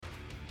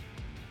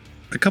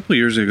A couple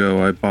years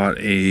ago, I bought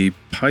a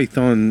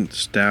Python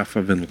Staff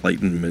of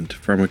Enlightenment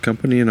from a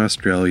company in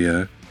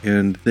Australia,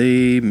 and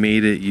they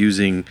made it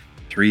using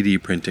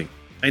 3D printing.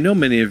 I know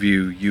many of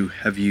you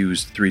have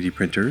used 3D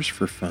printers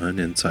for fun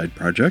and side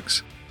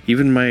projects.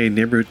 Even my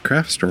neighborhood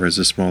craft store has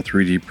a small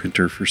 3D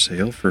printer for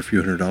sale for a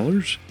few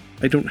 $100s.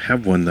 I don't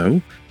have one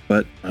though,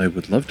 but I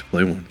would love to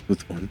play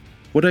with one.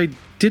 What I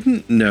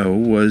didn't know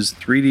was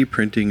 3D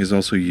printing is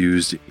also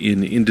used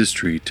in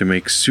industry to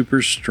make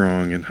super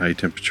strong and high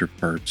temperature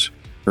parts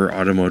for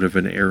automotive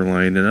and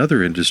airline and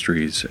other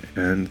industries,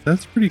 and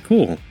that's pretty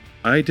cool.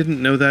 I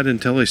didn't know that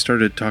until I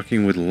started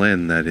talking with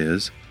Len, that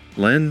is.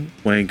 Len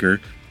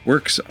Wanger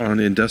works on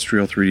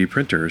industrial 3D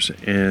printers,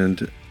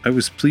 and I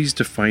was pleased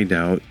to find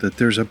out that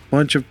there's a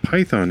bunch of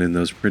Python in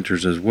those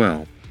printers as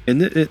well. In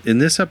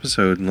this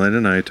episode, Len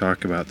and I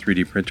talk about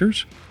 3D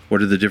printers,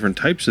 what are the different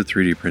types of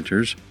 3D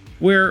printers,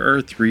 where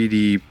are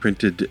 3D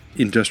printed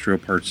industrial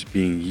parts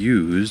being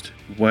used?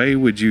 Why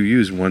would you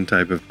use one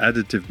type of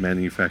additive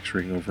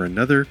manufacturing over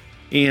another?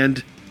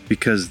 And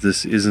because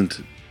this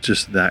isn't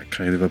just that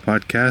kind of a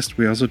podcast,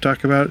 we also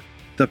talk about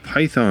the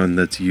Python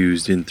that's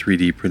used in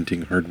 3D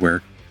printing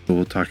hardware. So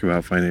we'll talk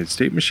about finite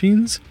state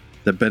machines,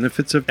 the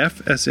benefits of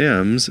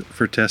FSMs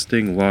for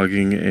testing,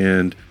 logging,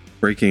 and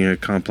breaking a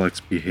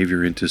complex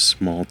behavior into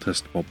small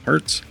testable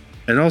parts,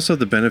 and also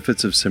the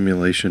benefits of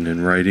simulation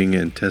and writing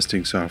and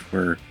testing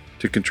software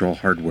to control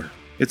hardware.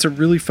 It's a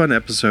really fun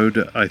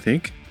episode, I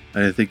think.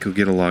 I think you'll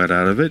get a lot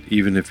out of it,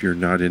 even if you're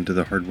not into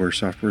the hardware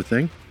software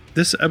thing.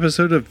 This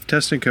episode of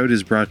Test and Code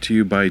is brought to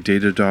you by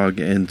Datadog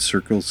and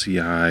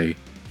CircleCI,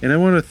 and I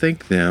want to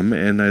thank them,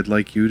 and I'd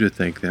like you to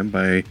thank them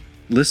by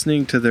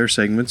listening to their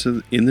segments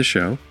in the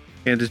show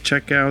and to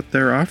check out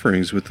their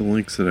offerings with the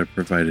links that I've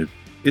provided.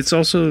 This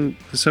episode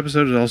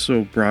is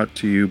also brought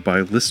to you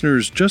by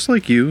listeners just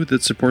like you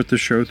that support the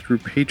show through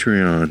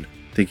Patreon.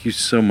 Thank you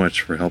so much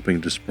for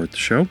helping to support the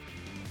show.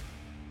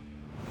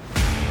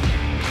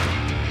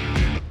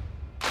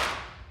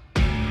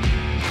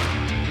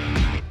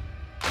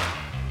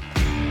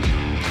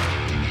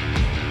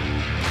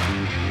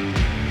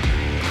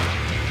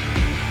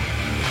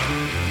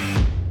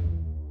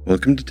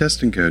 Welcome to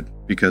Test and Code,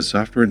 because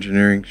software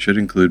engineering should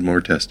include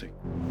more testing.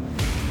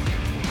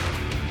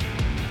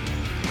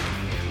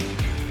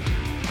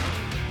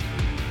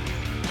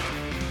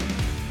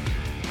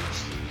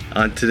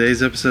 On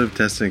today's episode of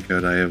Test and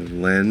Code, I have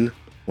Len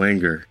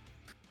Wanger.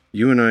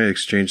 You and I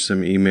exchanged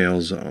some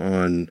emails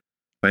on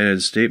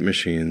finite state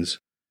machines,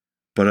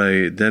 but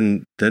I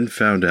then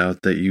found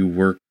out that you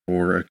work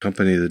for a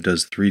company that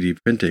does 3D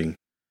printing,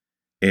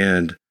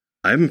 and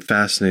I'm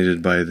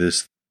fascinated by the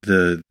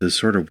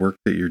sort of work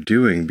that you're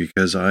doing,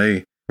 because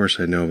of course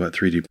I know about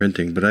 3D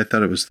printing, but I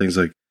thought it was things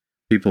like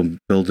people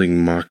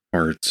building mock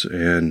parts,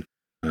 and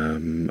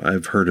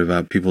I've heard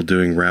about people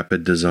doing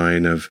rapid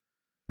design of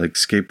like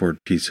skateboard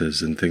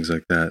pieces and things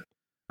like that.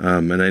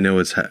 And I know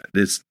it's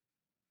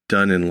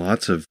done in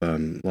lots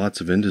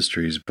of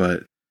industries,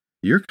 but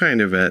you're kind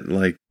of at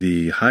like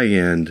the high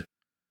end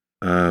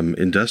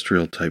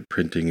industrial type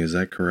printing. Is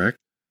that correct?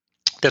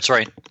 That's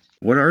right.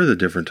 What are the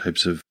different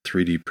types of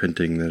 3D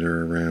printing that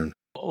are around?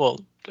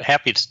 Well,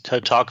 happy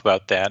to talk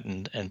about that,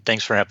 and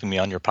thanks for having me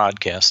on your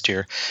podcast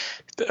here.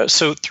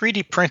 So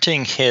 3D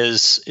printing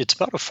it's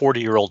about a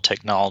 40-year-old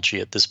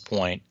technology at this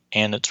point,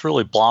 and it's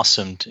really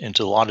blossomed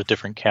into a lot of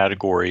different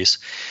categories.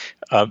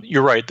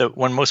 You're right that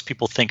when most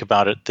people think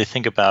about it, they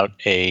think about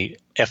a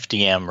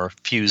FDM or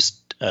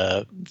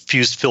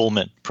fused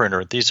filament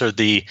printer. These are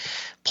the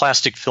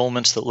plastic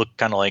filaments that look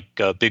kind of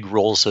like big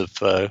rolls of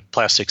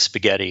plastic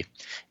spaghetti.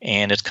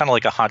 And it's kind of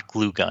like a hot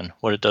glue gun.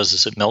 What it does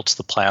is it melts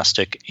the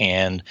plastic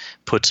and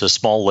puts a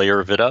small layer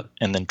of it up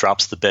and then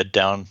drops the bed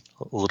down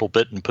a little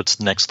bit and puts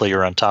the next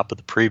layer on top of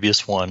the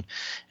previous one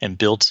and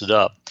builds it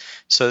up.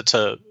 So it's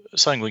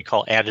something we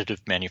call additive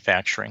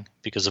manufacturing,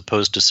 because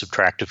opposed to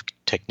subtractive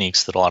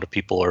techniques that a lot of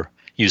people are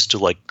used to,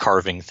 like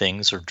carving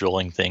things or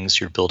drilling things,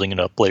 you're building it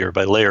up layer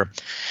by layer.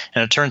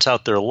 And it turns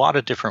out there are a lot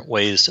of different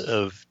ways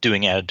of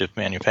doing additive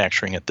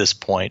manufacturing at this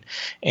point,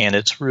 and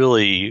it's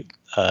really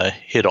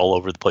hit all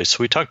over the place. So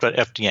we talked about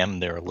FDM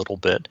there a little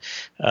bit,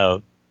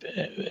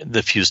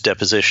 the fused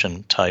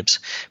deposition types.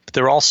 But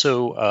there are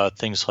also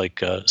things like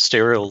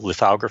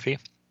stereolithography,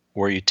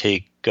 where you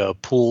take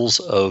pools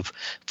of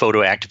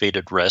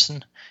photoactivated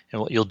resin.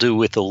 And what you'll do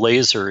with the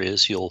laser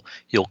is you'll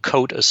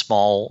coat a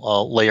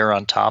small layer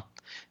on top,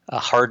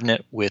 harden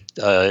it with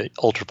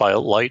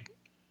ultraviolet light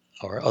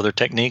or other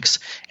techniques,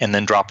 and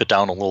then drop it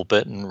down a little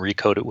bit and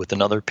recoat it with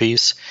another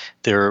piece.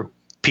 There are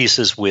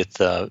pieces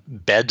with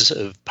beds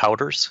of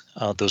powders.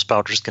 Those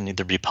powders can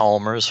either be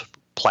polymers,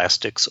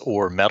 plastics,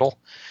 or metal.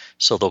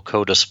 So they'll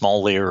coat a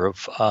small layer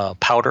of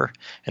powder,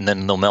 and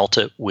then they'll melt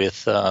it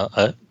with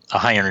a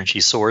high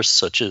energy source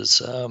such as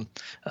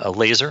a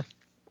laser.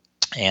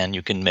 And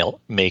you can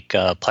make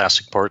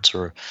plastic parts,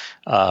 or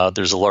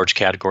there's a large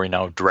category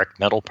now of direct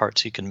metal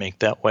parts you can make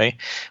that way.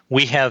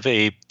 We have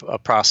a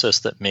process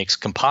that makes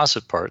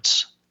composite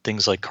parts,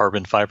 things like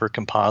carbon fiber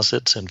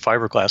composites and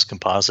fiberglass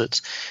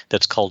composites,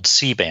 that's called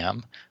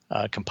CBAM.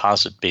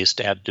 composite-based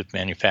additive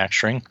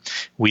manufacturing.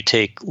 We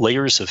take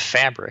layers of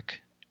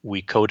fabric.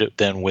 We coat it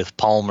then with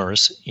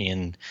polymers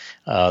in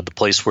the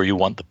place where you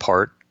want the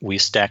part. We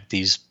stack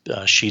these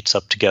sheets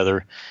up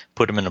together,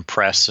 put them in a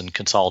press, and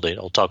consolidate.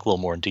 I'll talk a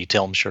little more in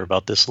detail, I'm sure,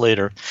 about this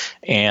later,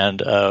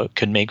 and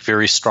can make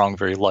very strong,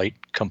 very light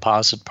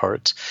composite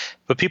parts.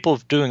 But people are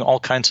doing all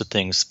kinds of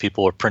things.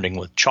 People are printing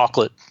with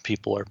chocolate.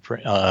 People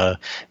are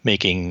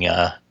making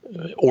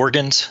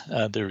organs.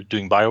 They're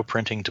doing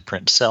bioprinting to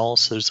print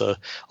cells. There's a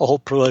whole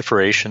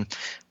proliferation.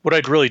 What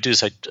I'd really do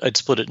is I'd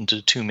split it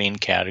into two main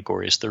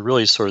categories. They're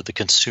really sort of the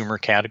consumer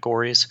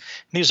categories.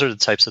 And these are the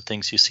types of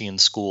things you see in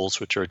schools,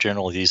 which are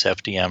generally these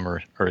FDM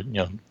or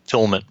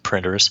filament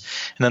printers.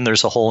 And then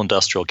there's a whole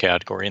industrial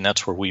category, and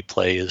that's where we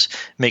play, is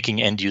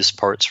making end-use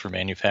parts for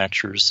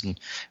manufacturers. And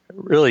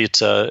really,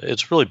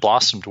 it's really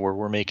blossomed where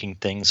we're making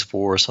things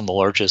for some of the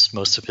largest,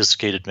 most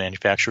sophisticated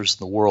manufacturers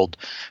in the world.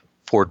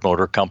 Ford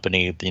Motor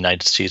Company, the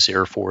United States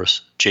Air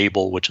Force,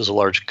 Jabil, which is a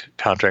large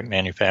contract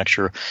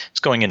manufacturer. It's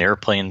going in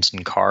airplanes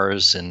and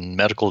cars and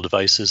medical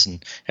devices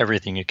and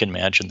everything you can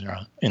imagine there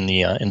in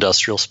the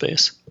industrial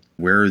space.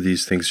 Where are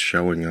these things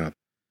showing up?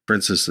 For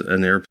instance,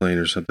 an airplane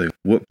or something.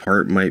 What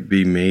part might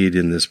be made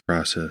in this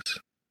process?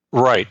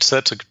 Right. So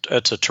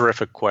that's a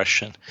terrific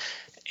question.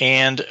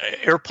 And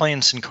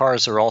airplanes and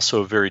cars are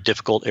also a very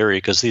difficult area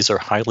because these are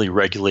highly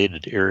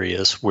regulated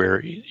areas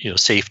where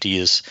safety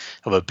is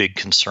of a big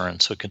concern.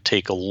 So it can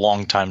take a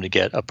long time to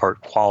get a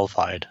part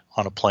qualified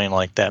on a plane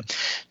like that.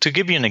 To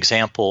give you an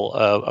example,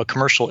 a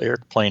commercial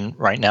airplane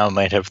right now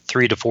might have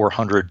 300 to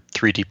 400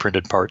 3D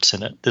printed parts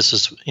in it. This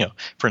is,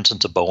 for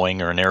instance, a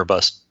Boeing or an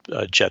Airbus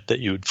jet that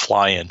you would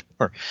fly in,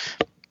 or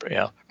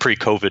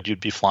pre-COVID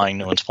you'd be flying.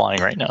 No one's flying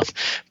right now,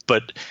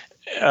 but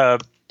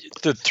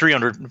the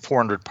 300 and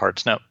 400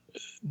 parts. Now,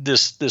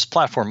 this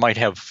platform might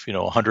have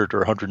 100 or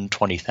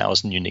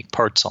 120,000 unique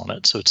parts on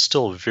it, so it's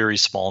still a very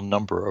small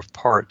number of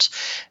parts.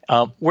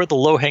 Where the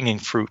low-hanging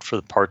fruit for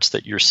the parts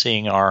that you're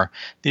seeing are,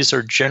 these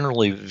are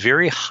generally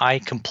very high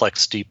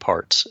complexity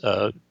parts,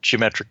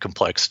 geometric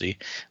complexity.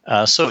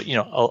 So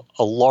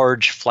a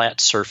large flat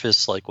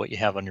surface like what you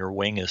have on your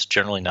wing is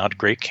generally not a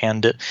great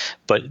candidate,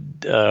 but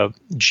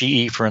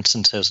GE, for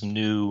instance, has a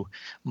new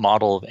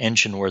model of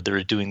engine where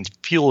they're doing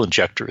fuel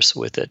injectors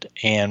with it,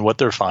 and what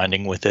they're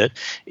finding with it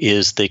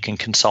is they can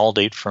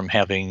consolidate from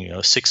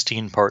having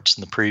 16 parts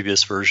in the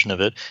previous version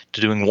of it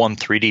to doing one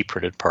 3D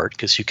printed part,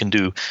 because you can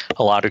do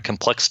a lot of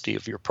complexity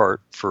of your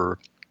part for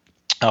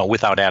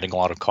without adding a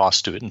lot of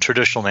cost to it. In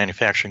traditional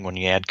manufacturing, when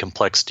you add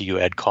complexity, you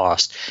add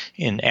cost.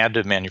 In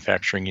additive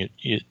manufacturing,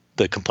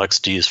 the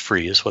complexity is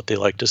free, is what they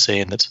like to say,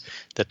 and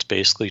that's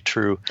basically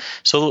true.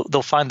 So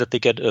they'll find that they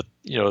get a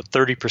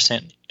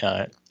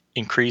 30%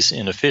 increase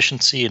in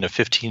efficiency and a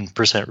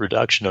 15%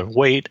 reduction in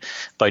weight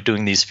by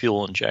doing these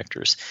fuel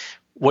injectors.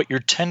 What you're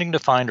tending to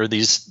find are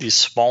these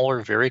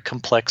smaller, very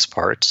complex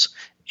parts,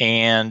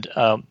 and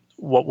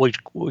what we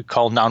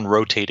call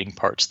non-rotating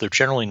parts. They're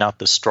generally not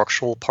the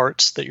structural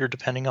parts that you're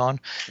depending on,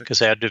 because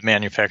additive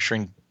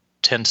manufacturing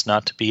tends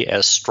not to be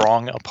as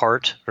strong a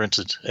part, for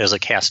instance, as a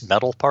cast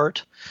metal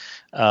part.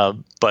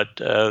 But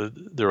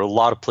there are a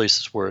lot of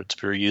places where it's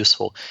very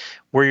useful.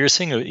 Where you're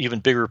seeing an even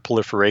bigger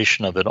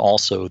proliferation of it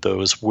also,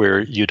 those where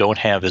you don't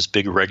have as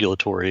big a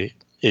regulatory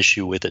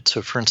issue with it.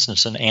 So, for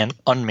instance, an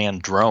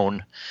unmanned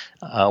drone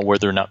where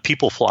there are not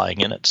people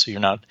flying in it, so you're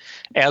not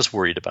as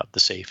worried about the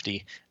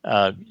safety.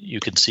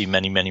 You can see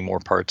many, many more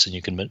parts, and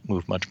you can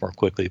move much more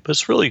quickly. But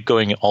it's really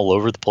going all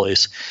over the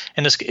place,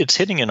 and it's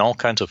hitting in all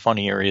kinds of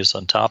funny areas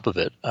on top of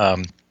it.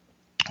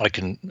 I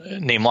can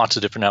name lots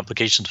of different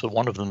applications, but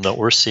one of them that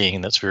we're seeing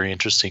that's very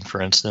interesting,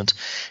 for instance,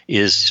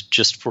 is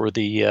just for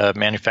the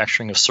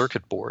manufacturing of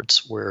circuit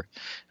boards, where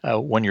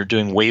when you're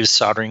doing wave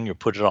soldering, you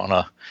put it on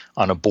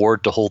a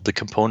board to hold the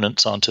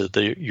components onto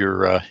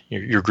your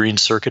green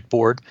circuit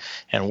board,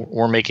 and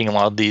we're making a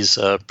lot of these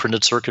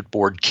printed circuit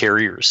board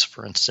carriers,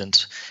 for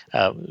instance,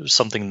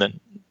 something that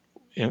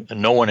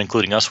no one,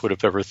 including us, would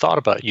have ever thought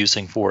about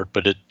using for it,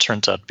 but it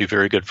turns out to be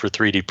very good for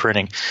 3D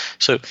printing.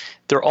 So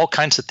there are all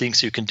kinds of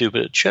things you can do,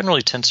 but it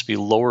generally tends to be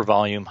lower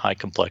volume, high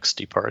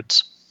complexity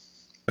parts.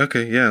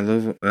 Okay, yeah.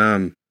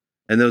 And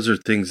those are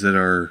things that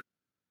are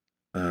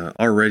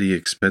already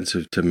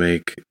expensive to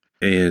make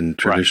in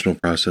traditional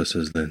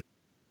processes then.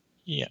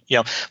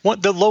 Yeah.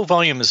 The low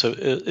volume is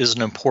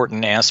an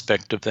important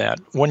aspect of that.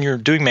 When you're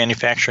doing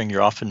manufacturing,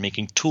 you're often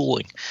making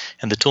tooling,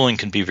 and the tooling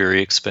can be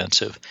very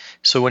expensive.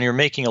 So when you're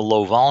making a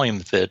low volume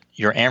of it,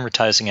 you're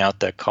amortizing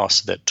out that cost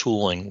of that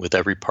tooling with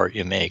every part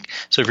you make.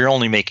 So if you're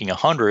only making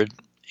 100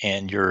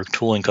 and your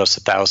tooling costs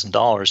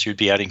 $1,000, you'd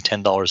be adding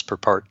 $10 per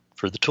part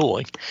for the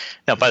tooling.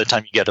 Now, by the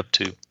time you get up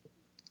to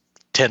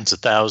tens of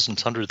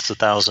thousands, hundreds of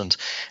thousands,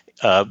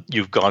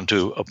 you've gone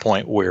to a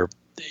point where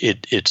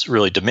it's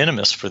really de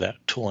minimis for that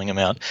tooling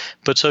amount.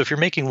 But so if you're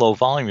making low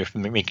volume, if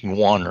you're making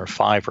 1 or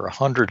 5 or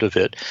 100 of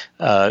it,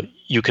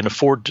 you can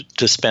afford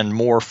to spend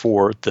more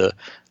for the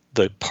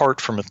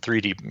part from a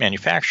 3D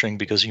manufacturing,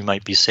 because you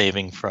might be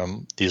saving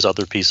from these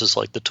other pieces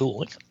like the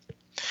tooling.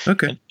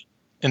 Okay.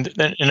 And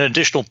then an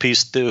additional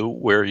piece, too,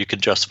 where you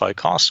can justify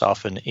cost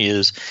often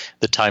is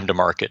the time to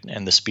market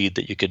and the speed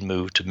that you can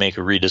move to make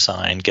a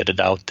redesign, get it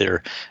out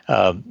there.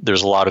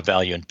 There's a lot of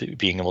value in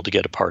being able to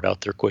get a part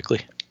out there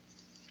quickly.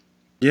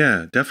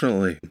 Yeah,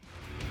 definitely.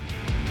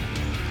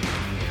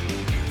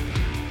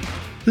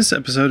 This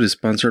episode is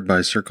sponsored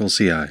by Circle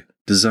CI.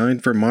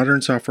 Designed for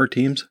modern software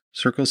teams,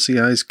 Circle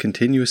CI's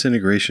continuous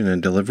integration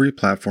and delivery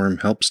platform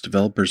helps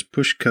developers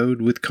push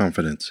code with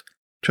confidence.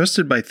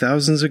 Trusted by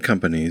thousands of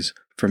companies,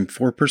 from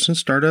 4-person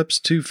startups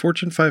to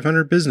Fortune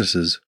 500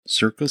 businesses,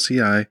 Circle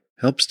CI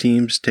helps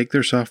teams take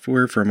their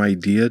software from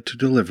idea to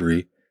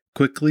delivery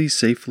quickly,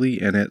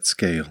 safely, and at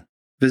scale.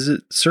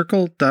 Visit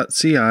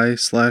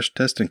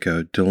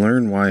circle.ci/testandcode to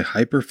learn why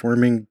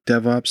high-performing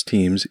DevOps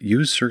teams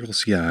use Circle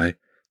CI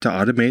to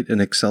automate and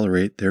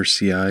accelerate their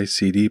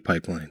CI/CD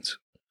pipelines.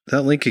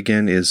 That link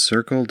again is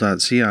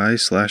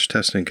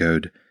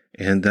circle.ci/testandcode,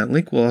 and that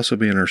link will also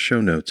be in our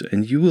show notes.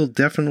 And you will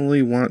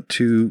definitely want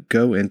to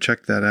go and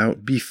check that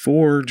out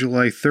before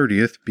July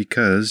 30th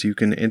because you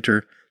can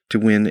enter to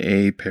win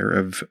a pair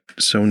of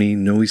Sony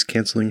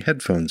noise-canceling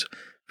headphones.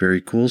 Very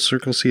cool,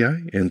 Circle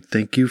CI, and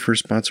thank you for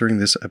sponsoring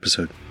this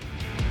episode.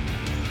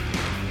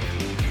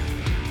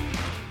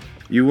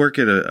 You work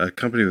at a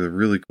company with a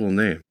really cool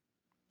name.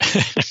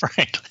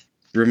 Right.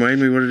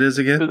 Remind me what it is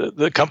again?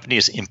 The company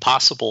is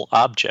Impossible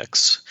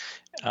Objects.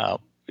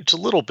 It's a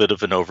little bit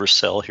of an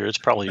oversell here. It's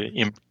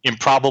probably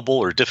improbable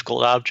or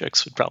difficult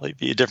objects would probably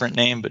be a different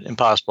name, but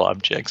Impossible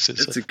Objects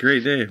is. It's a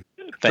great name.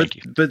 Thank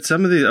you. But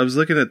some of I was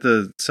looking at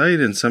the site,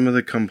 and some of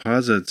the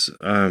composites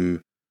have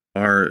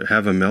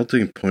a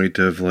melting point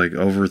of like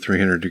over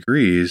 300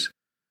 degrees.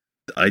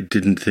 I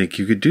didn't think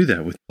you could do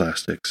that with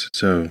plastics,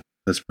 so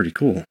that's pretty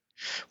cool.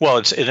 Well,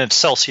 it's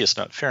Celsius,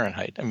 not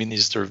Fahrenheit. I mean,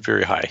 these are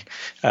very high.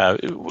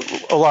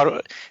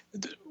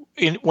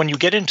 When you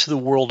get into the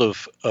world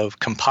of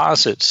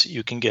composites,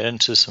 you can get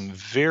into some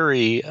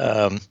very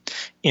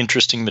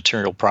interesting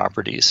material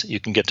properties.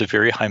 You can get to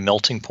very high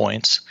melting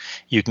points.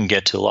 You can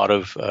get to a lot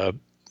of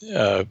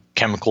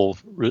chemical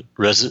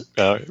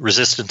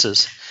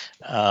resistances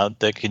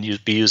that can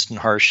be used in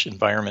harsh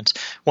environments.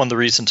 One of the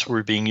reasons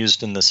we're being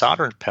used in the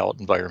solder pellet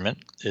environment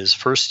is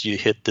first you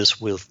hit this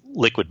with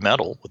liquid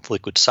metal, with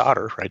liquid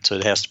solder, right? So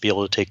it has to be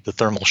able to take the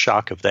thermal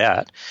shock of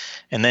that.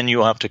 And then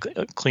you have to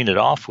clean it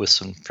off with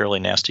some fairly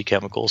nasty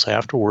chemicals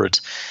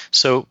afterwards.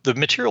 So the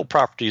material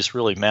properties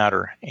really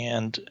matter.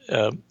 And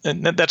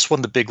that's one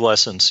of the big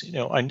lessons. You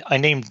know, I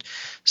named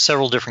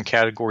several different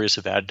categories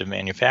of additive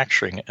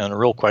manufacturing. And the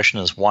real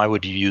question is, why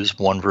would you use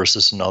one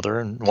versus another?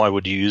 And why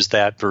would you use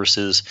that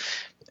versus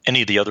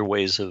any of the other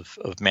ways of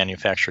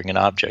manufacturing an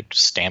object,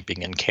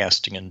 stamping and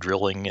casting and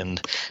drilling,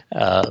 and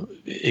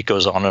it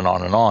goes on and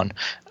on and on.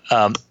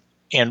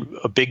 And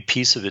a big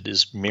piece of it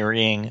is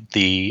marrying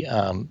the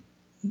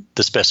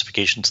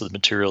specifications of the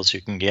materials you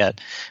can get.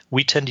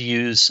 We tend to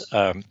use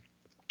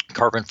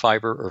carbon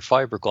fiber or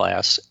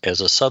fiberglass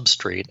as a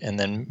substrate and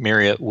then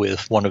marry it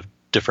with one of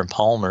different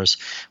polymers.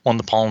 One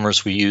of the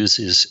polymers we use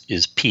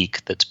is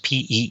PEEK. That's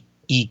PEEK,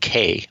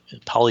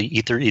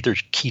 polyether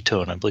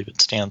ketone, I believe it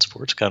stands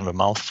for. It's kind of a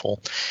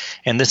mouthful.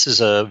 And this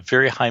is a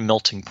very high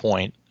melting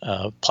point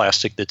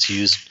plastic that's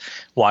used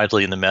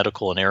widely in the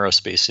medical and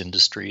aerospace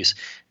industries.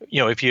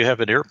 You know, if you have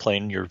an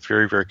airplane, you're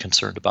very, very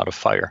concerned about a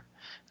fire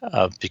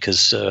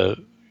because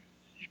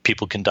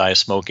people can die of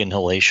smoke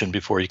inhalation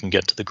before you can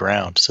get to the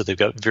ground. So they've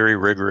got very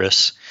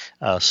rigorous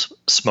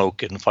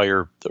smoke and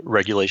fire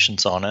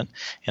regulations on it.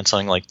 And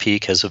something like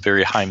PEEK has a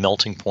very high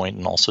melting point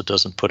and also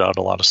doesn't put out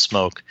a lot of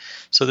smoke.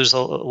 So there's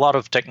a lot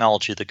of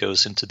technology that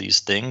goes into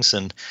these things.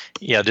 And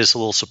yeah, it is a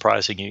little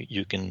surprising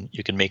you can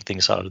make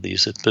things out of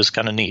these. It's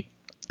kind of neat.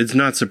 It's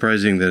not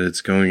surprising that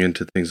it's going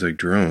into things like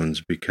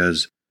drones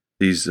because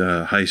these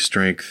high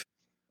strength,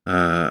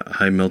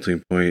 high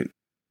melting point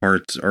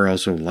parts are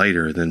also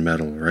lighter than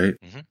metal, right?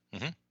 Mm-hmm,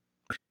 mm-hmm.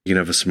 You can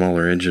have a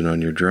smaller engine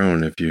on your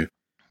drone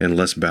and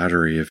less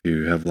battery if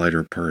you have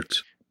lighter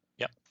parts.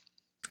 Yep.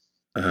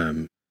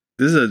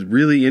 This is a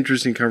really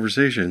interesting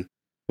conversation.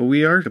 But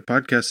we are a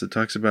podcast that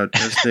talks about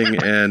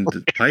testing and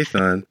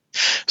Python.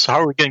 So how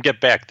are we going to get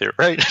back there,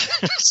 right?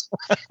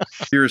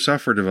 You're a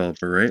software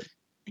developer, right?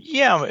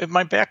 Yeah,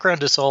 my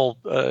background is all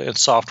in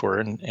software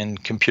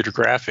and computer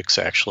graphics,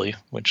 actually,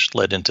 which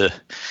led into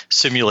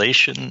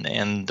simulation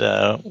and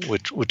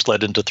which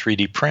led into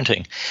 3D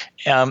printing.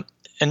 And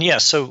yeah,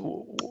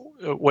 so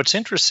what's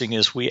interesting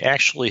is we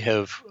actually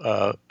have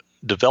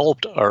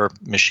developed our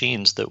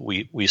machines that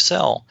we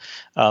sell.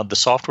 The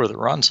software that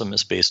runs them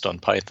is based on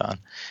Python,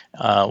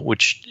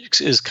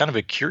 which is kind of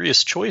a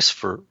curious choice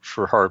for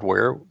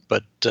hardware,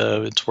 but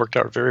it's worked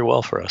out very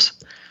well for us.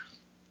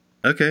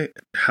 Okay.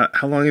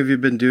 How long have you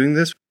been doing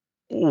this?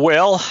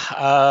 Well,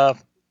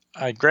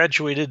 I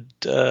graduated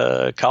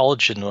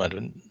college in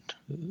the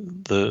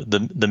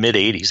mid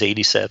 80s,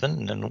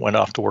 87, and went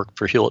off to work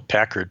for Hewlett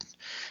Packard.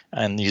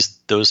 And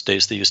those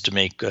days they used to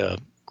make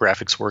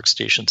graphics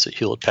workstations at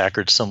Hewlett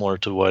Packard, similar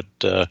to what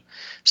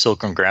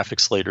Silicon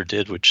Graphics later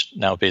did, which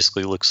now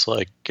basically looks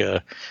like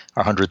our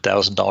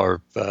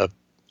 $100,000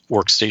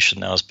 workstation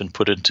now has been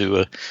put into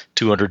a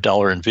 $200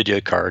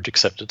 NVIDIA card,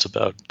 except it's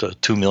about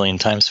 2 million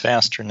times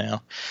faster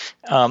now.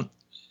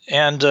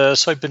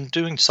 So I've been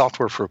doing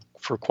software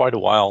for quite a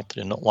while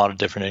in a lot of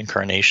different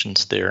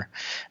incarnations there.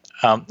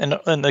 And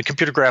the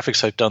computer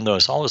graphics I've done, though,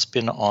 has always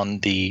been on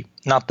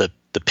not the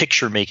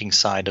picture making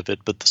side of it,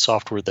 but the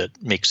software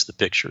that makes the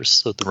pictures,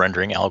 so the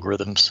rendering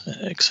algorithms,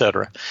 et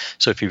cetera.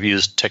 So if you've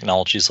used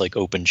technologies like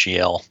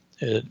OpenGL,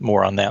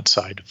 more on that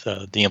side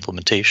of the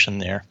implementation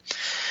there.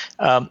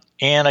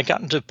 And I got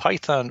into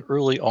Python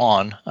early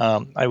on.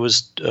 I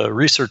was a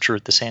researcher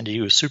at the San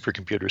Diego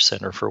Supercomputer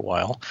Center for a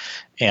while,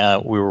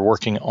 and we were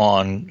working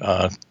on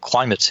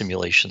climate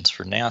simulations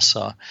for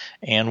NASA.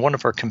 And one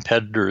of our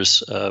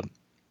competitors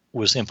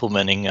was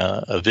implementing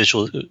a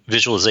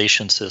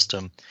visualization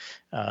system.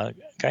 A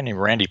guy named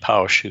Randy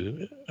Pausch,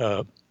 who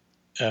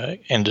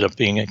ended up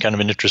being a kind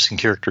of an interesting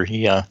character.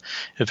 He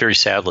very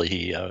sadly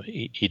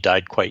he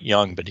died quite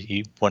young, but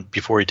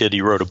before he did,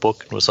 he wrote a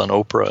book and was on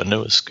Oprah, and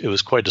it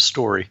was quite a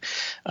story.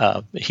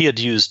 He had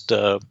used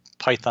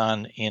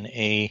Python in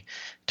a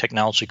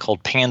technology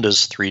called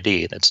Pandas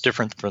 3D. That's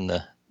different from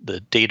the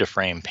data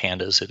frame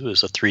Pandas. It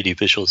was a 3D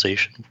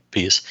visualization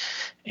piece.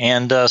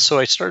 And so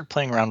I started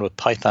playing around with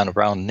Python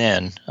around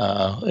then.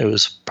 It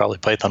was probably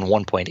Python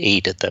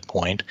 1.8 at that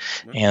point,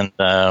 and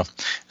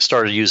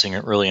started using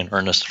it really in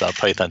earnest about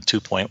Python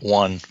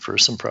 2.1 for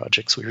some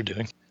projects we were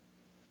doing.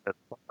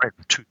 Right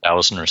in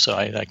 2000 or so.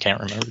 I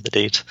can't remember the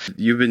date.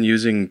 You've been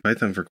using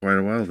Python for quite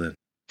a while then.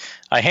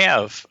 I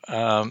have,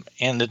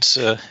 and it's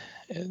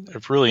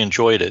I've really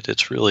enjoyed it.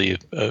 It's really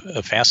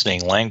a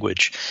fascinating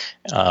language.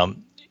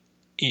 I'm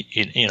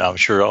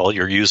sure all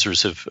your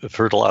users have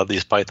heard a lot of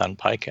these Python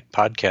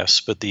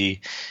podcasts, but the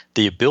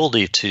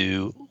ability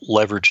to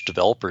leverage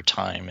developer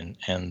time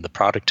and the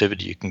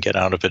productivity you can get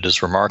out of it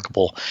is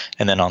remarkable.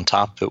 And then on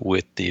top of it,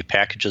 with the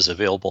packages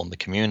available in the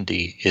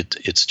community,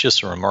 it's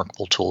just a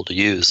remarkable tool to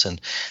use.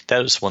 And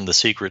that is one of the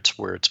secrets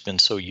where it's been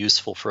so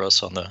useful for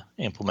us on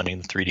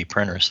implementing the 3D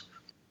printers.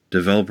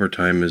 Developer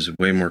time is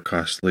way more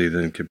costly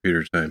than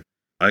computer time.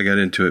 I got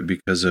into it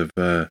because of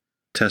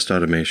test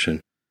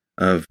automation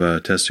of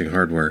testing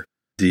hardware.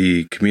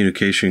 The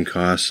communication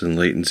costs and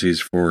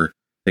latencies for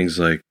things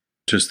like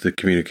just the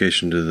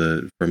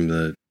communication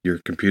from your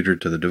computer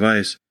to the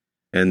device,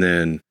 and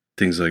then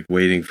things like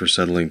waiting for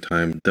settling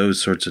time,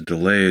 those sorts of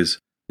delays,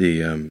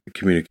 the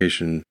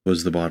communication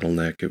was the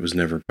bottleneck. It was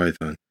never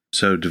Python.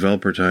 So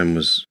developer time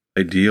was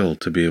ideal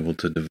to be able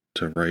to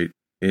write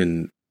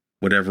in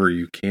whatever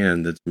you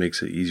can that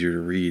makes it easier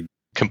to read.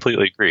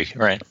 Completely agree.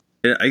 Right.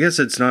 I guess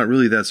it's not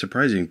really that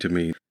surprising to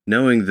me,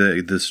 knowing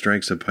the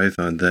strengths of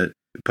Python, that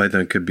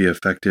Python could be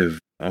effective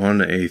on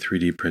a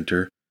 3D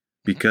printer,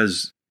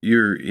 because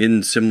you're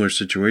in similar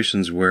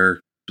situations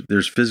where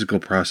there's physical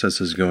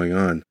processes going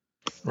on.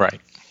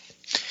 Right.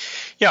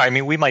 Yeah, I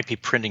mean, we might be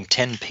printing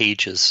 10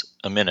 pages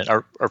a minute.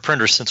 Our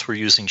printer, since we're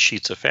using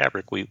sheets of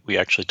fabric, we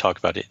actually talk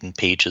about it in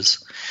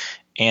pages.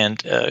 And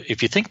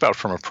if you think about it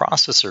from a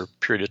processor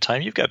period of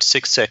time, you've got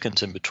 6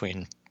 seconds in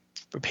between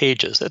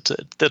pages.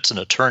 That's an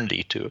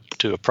eternity to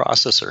a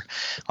processor.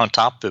 On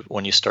top of it,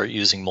 when you start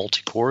using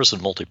multi-cores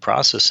and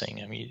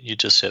multi-processing, I mean, you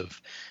just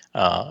have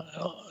a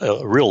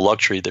real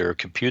luxury there of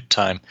compute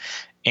time.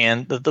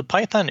 And the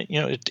Python,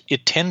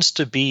 it tends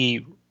to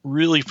be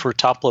really for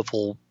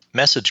top-level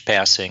message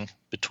passing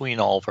between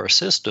all of our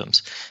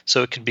systems.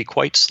 So it can be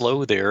quite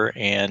slow there,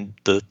 and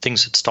the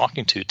things it's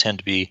talking to tend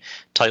to be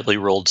tightly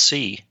rolled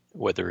C,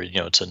 whether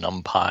it's a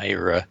NumPy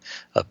or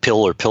a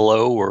pill or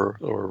pillow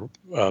or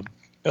a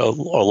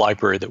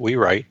library that we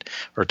write,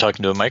 or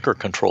talking to a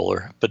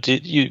microcontroller. But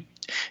the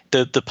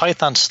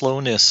Python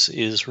slowness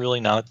is really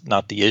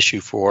not the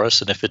issue for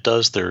us. And if it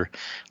does, there are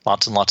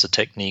lots and lots of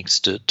techniques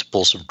to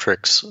pull some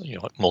tricks,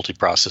 like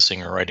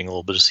multiprocessing or writing a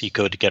little bit of C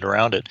code to get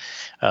around it.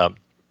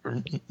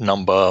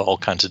 Numba, all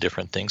kinds of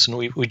different things. And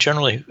we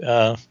generally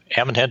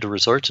haven't had to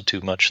resort to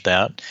too much of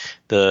that.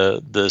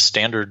 The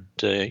standard,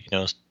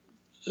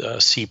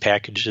 C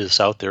packages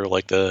out there,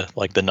 like the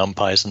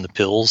NumPys and the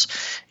pills,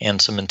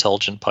 and some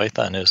intelligent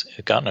Python has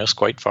gotten us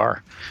quite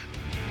far.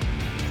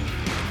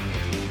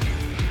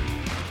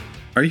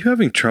 Are you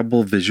having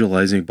trouble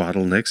visualizing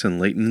bottlenecks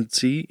and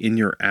latency in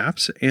your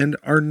apps and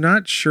are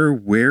not sure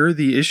where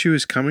the issue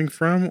is coming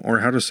from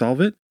or how to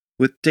solve it?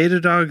 With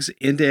Datadog's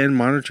end-to-end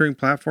monitoring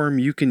platform,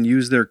 you can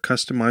use their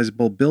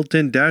customizable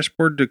built-in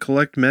dashboard to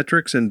collect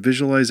metrics and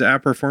visualize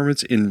app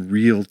performance in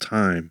real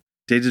time.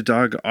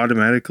 Datadog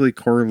automatically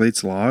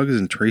correlates logs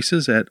and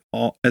traces at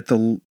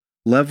the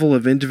level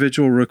of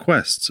individual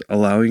requests,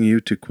 allowing you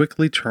to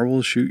quickly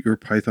troubleshoot your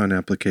Python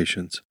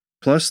applications.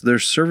 Plus, their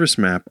service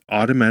map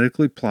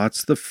automatically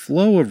plots the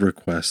flow of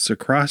requests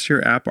across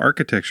your app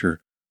architecture,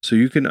 so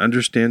you can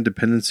understand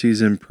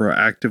dependencies and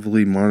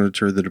proactively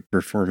monitor the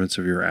performance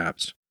of your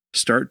apps.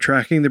 Start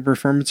tracking the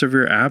performance of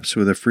your apps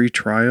with a free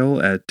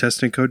trial at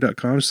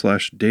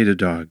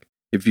testandcode.com/Datadog.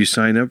 If you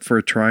sign up for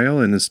a trial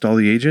and install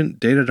the agent,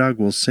 Datadog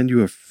will send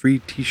you a free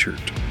t-shirt.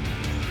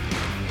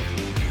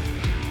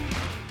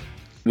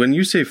 When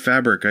you say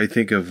fabric, I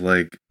think of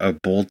like a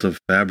bolt of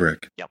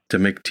fabric to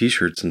make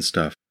t-shirts and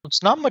stuff.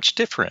 It's not much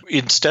different.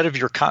 Instead of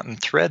your cotton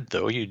thread,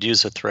 though, you'd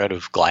use a thread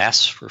of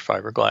glass for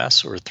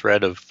fiberglass or a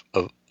thread of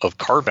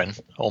carbon.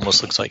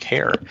 Almost looks like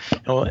hair.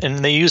 And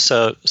they use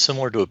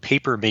similar to a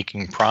paper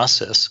making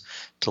process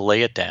to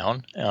lay it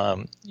down,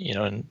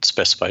 in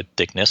specified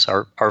thickness.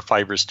 Our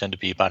fibers tend to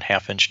be about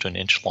 1/2 inch to 1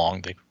 inch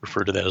long. They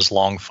refer to that as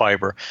long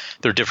fiber.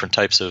 There are different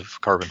types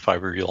of carbon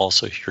fiber. You'll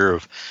also hear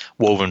of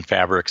woven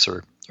fabrics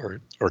or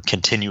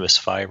continuous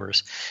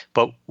fibers.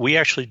 But we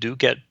actually do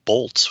get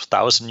bolts,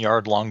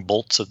 1,000-yard long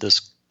bolts of this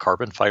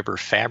carbon fiber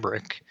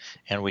fabric,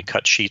 and we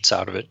cut sheets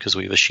out of it because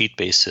we have a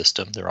sheet-based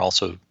system. There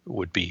also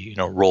would be,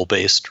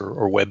 roll-based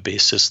or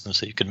web-based systems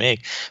that you can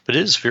make. But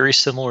it is very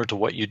similar to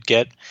what you'd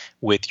get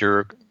with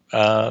your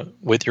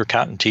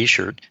cotton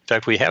T-shirt. In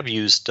fact, we have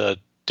used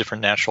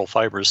different natural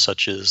fibers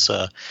such as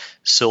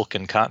silk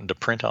and cotton to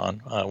print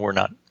on.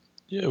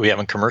 We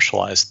haven't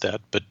commercialized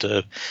that, but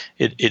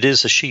it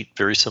is a sheet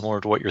very similar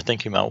to what you're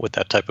thinking about with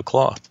that type of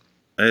cloth.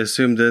 I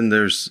assume then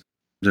there's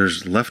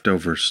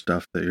leftover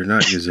stuff that you're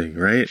not using,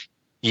 right?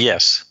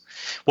 Yes.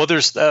 Well,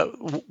 there's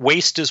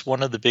waste is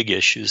one of the big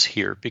issues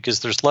here because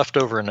there's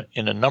leftover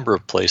in a number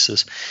of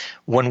places.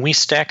 When we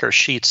stack our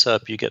sheets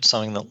up, you get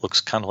something that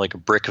looks kind of like a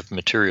brick of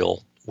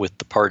material with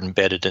the part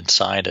embedded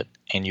inside it,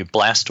 and you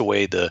blast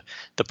away the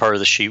part of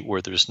the sheet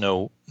where there's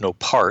no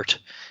part,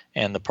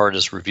 and the part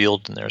is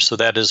revealed in there. So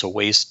that is a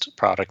waste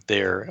product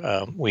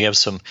there. We have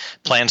some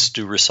plans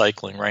to do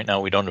recycling. Right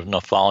now we don't have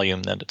enough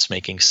volume that it's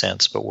making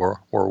sense, but we're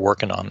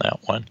working on that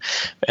one.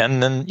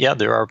 And then,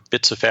 there are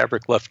bits of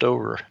fabric left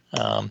over.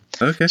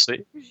 Okay. So,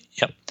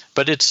 yeah.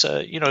 But it's,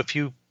 if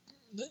you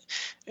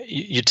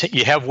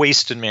have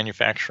waste in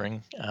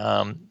manufacturing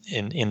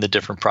in the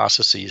different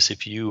processes.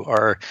 If you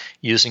are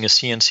using a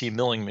CNC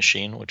milling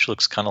machine, which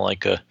looks kind of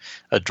like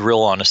a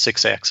drill on a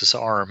 6-axis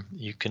arm,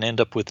 you can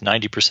end up with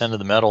 90% of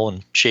the metal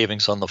and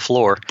shavings on the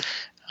floor.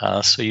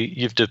 So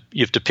you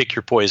have to pick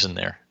your poison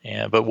there.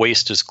 But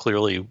waste is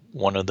clearly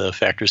one of the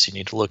factors you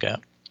need to look at.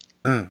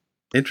 Oh,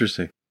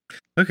 interesting.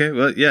 Okay,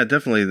 well, yeah,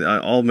 definitely.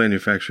 All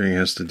manufacturing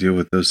has to deal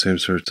with those same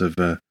sorts of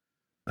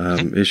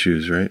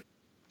issues, right?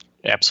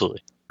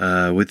 Absolutely.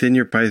 Within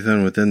your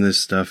Python, within this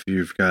stuff,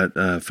 you've got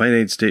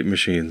finite state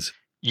machines.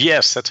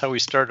 Yes, that's how we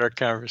start our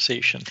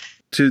conversation.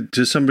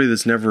 To somebody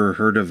that's never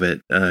heard of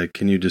it,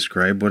 can you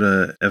describe what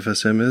a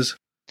FSM is?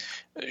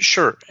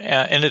 Sure,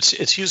 and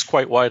it's used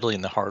quite widely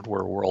in the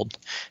hardware world.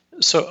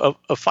 So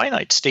a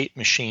finite state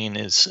machine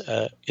is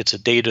it's a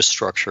data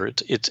structure.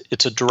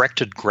 It's a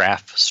directed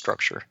graph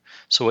structure.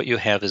 So what you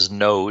have is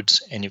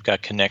nodes, and you've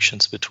got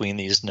connections between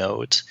these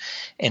nodes,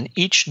 and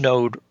each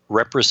node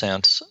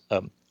represents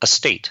a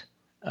state.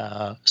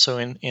 So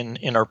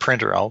in our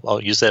printer,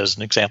 I'll use that as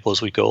an example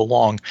as we go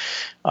along.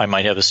 I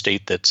might have a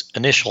state that's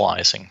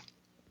initializing,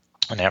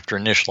 and after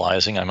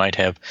initializing, I might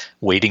have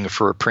waiting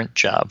for a print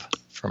job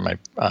from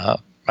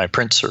my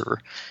print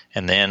server,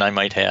 and then I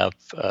might have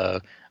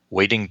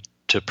waiting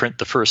to print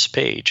the first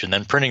page, and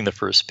then printing the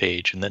first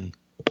page, and then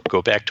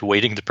go back to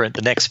waiting to print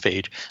the next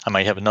page. I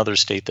might have another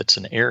state that's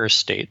an error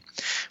state.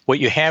 What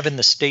you have in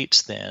the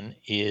states then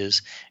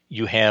is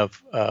you have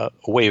a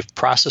way of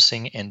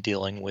processing and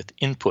dealing with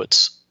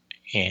inputs.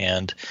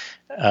 And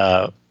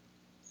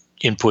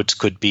inputs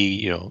could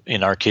be,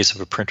 in our case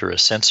of a printer, a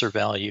sensor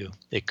value.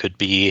 It could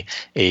be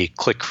a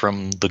click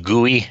from the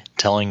GUI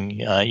telling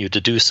you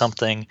to do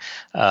something.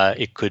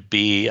 It could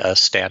be a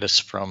status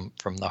from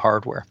the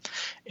hardware.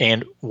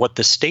 And what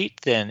the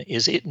state then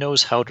is, it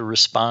knows how to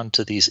respond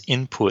to these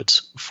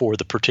inputs for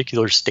the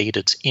particular state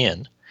it's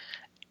in.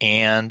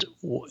 And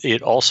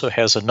it also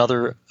has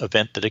another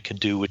event that it can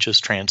do, which is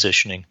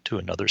transitioning to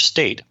another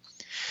state.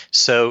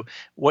 So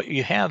what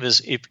you have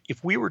is if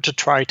we were to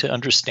try to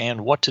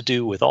understand what to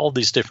do with all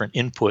these different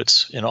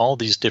inputs and all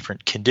these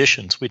different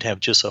conditions, we'd have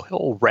just a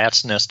whole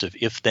rat's nest of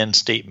if-then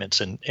statements,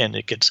 and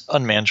it gets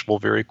unmanageable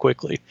very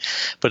quickly.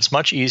 But it's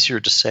much easier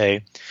to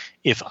say,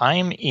 if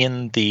I'm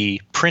in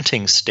the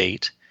printing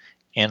state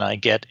and I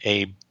get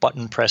a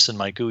button press in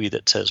my GUI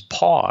that says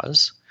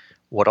pause,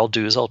 what I'll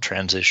do is I'll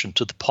transition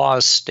to the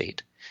pause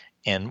state.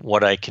 And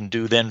what I can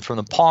do then from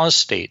the pause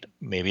state,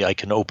 maybe I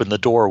can open the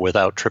door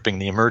without tripping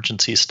the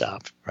emergency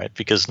stop, right?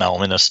 Because now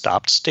I'm in a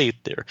stopped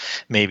state there.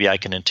 Maybe I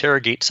can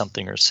interrogate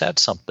something or set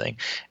something.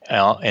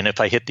 And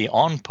if I hit the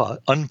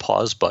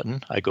unpause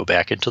button, I go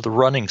back into the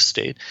running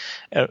state.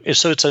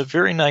 So it's a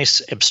very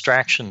nice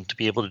abstraction to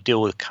be able to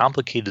deal with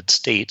complicated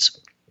states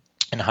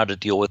and how to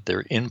deal with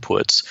their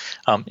inputs.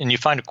 And you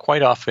find it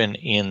quite often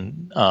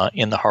in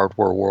the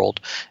hardware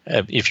world.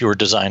 If you were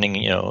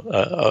designing,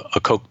 a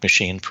Coke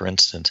machine, for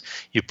instance,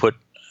 you put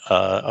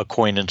a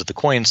coin into the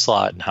coin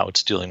slot and how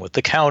it's dealing with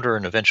the counter,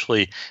 and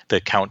eventually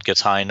the count gets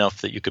high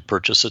enough that you could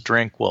purchase a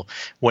drink. Well,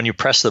 when you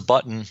press the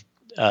button,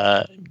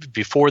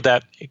 before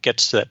that it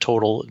gets to that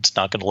total, it's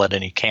not going to let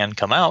any can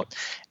come out.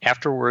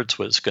 Afterwards,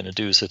 what it's going to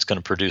do is it's going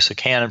to produce a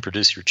can and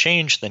produce your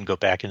change, then go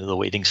back into the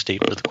waiting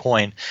state for the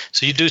coin.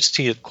 So you do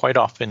see it quite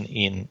often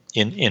in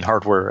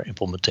hardware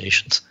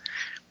implementations.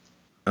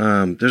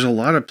 There's a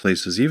lot of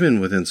places, even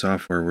within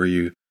software, where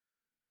you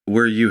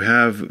where you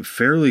have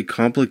fairly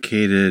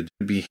complicated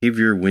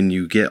behavior when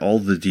you get all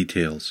the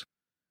details.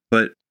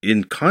 But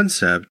in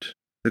concept,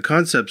 the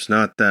concept's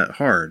not that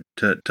hard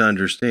to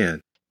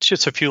understand. It's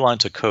just a few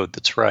lines of code.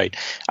 That's right.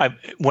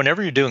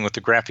 Whenever you're doing with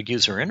the graphic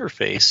user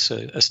interface,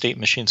 a state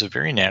machine is a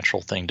very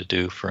natural thing to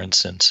do, for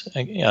instance,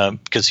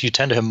 because you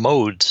tend to have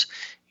modes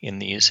in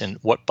these and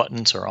what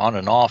buttons are on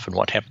and off and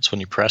what happens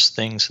when you press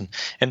things.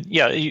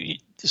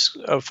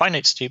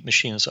 Finite state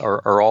machines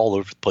are all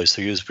over the place.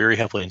 They're used very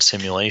heavily in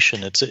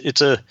simulation.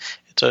 It's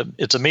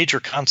a major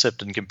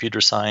concept in computer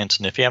science,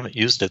 and if you haven't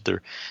used it,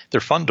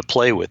 they're fun to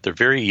play with. They're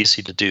very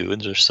easy to do, and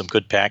there's some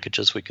good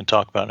packages we can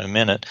talk about in a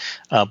minute.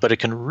 But it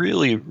can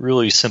really,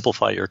 really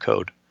simplify your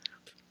code.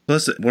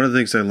 Plus, one of the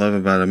things I love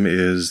about them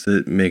is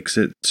that it makes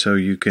it so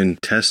you can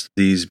test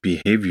these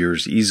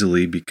behaviors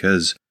easily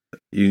because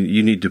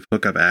you need to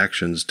hook up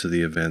actions to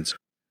the events.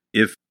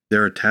 If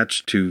they're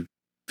attached to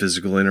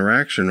physical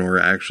interaction or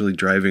actually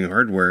driving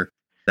hardware,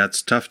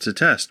 that's tough to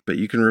test. But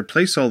you can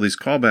replace all these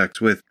callbacks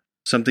with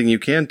something you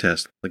can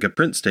test, like a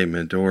print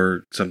statement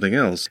or something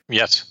else.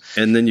 Yes.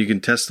 And then you can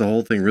test the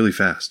whole thing really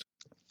fast.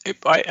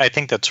 I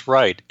think that's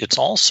right. It's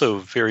also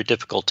very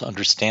difficult to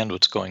understand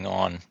what's going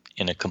on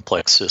in a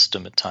complex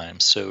system at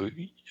times. So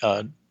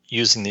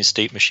using these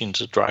state machines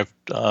to drive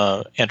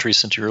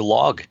entries into your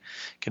log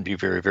can be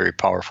very, very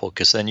powerful,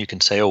 because then you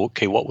can say, oh,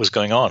 okay, what was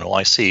going on? Oh,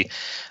 I see.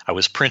 I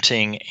was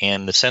printing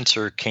and the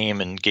sensor came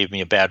and gave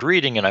me a bad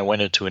reading and I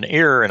went into an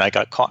error and I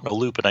got caught in a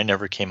loop and I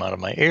never came out of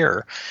my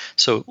error.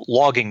 So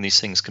logging these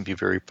things can be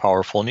very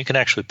powerful, and you can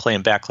actually play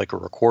them back like a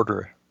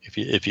recorder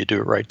if you do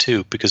it right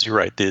too, because you're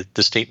right,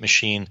 the state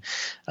machine,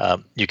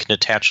 you can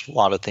attach a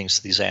lot of things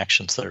to these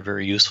actions that are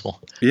very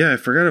useful. Yeah, I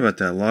forgot about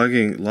that.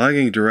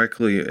 Logging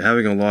directly,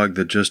 having a log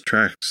that just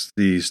tracks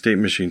the state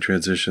machine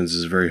transitions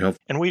is very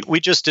helpful. And we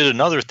just did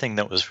another thing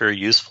that was very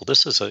useful.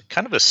 This is a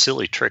kind of a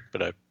silly trick,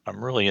 but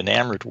I'm really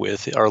enamored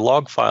with. Our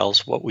log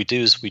files, what we do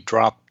is we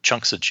drop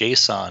chunks of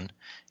JSON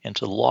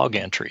into the log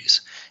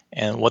entries.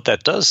 And what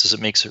that does is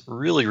it makes it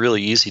really,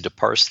 really easy to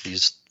parse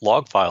these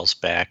log files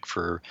back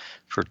for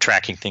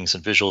tracking things in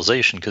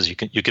visualization, because you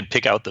can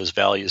pick out those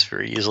values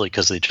very easily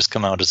because they just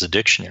come out as a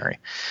dictionary.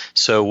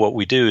 So what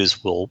we do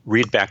is we'll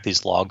read back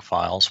these log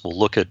files. We'll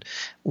look at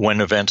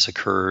when events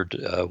occurred.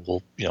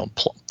 We'll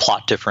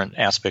plot different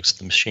aspects of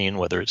the machine,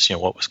 whether it's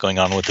what was going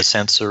on with the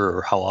sensor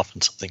or how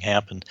often something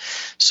happened.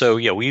 So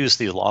yeah, we use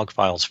the log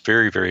files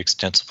very, very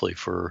extensively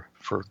for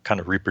kind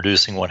of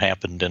reproducing what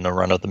happened in the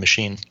run of the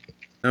machine.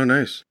 Oh,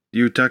 nice.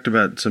 You talked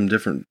about some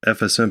different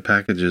FSM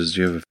packages.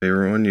 Do you have a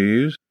favorite one you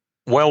use?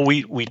 Well,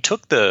 we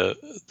took the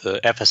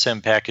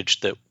FSM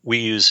package that we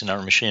use in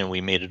our machine and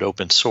we made it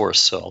open source,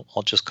 so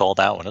I'll just call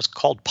that one. It's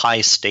called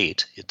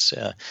PyState. It's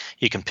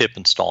you can pip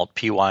install it,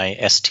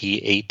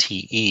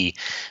 PyState.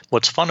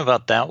 What's fun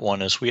about that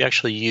one is we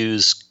actually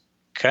use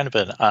kind of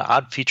an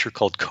odd feature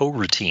called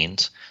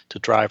coroutines to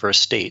drive our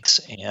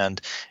states,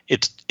 and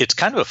it's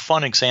kind of a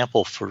fun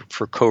example for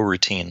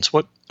coroutines.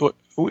 What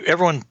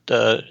everyone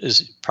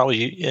is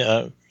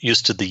probably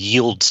used to the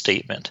yield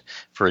statement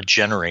for a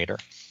generator.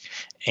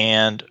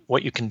 And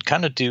what you can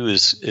kind of do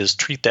is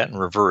treat that in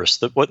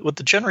reverse. What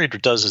the generator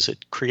does is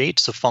it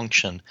creates a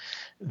function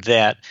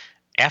that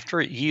after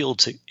it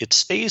yields, it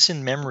stays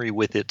in memory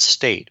with its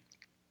state.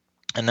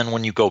 And then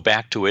when you go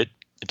back to it,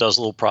 it does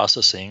a little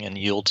processing and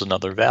yields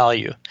another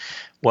value.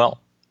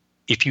 Well,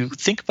 if you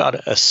think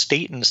about a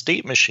state in a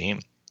state machine,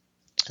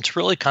 it's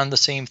really kind of the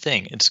same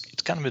thing. It's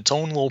kind of its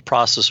own little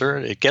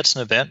processor. It gets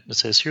an event and it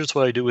says, here's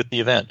what I do with the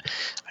event.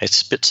 I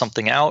spit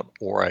something out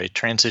or I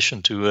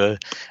transition to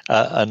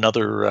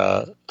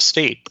another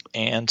state.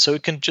 And so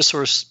it can just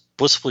sort of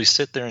blissfully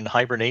sit there in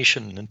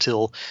hibernation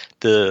until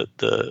the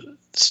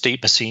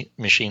state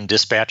machine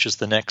dispatches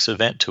the next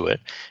event to it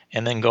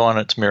and then go on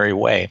its merry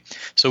way.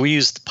 So we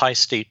use the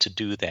PyState to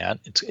do that.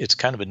 It's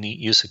kind of a neat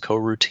use of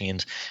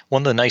coroutines.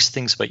 One of the nice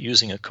things about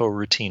using a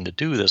coroutine to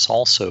do this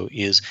also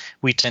is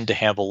we tend to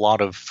have a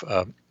lot of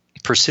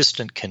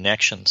persistent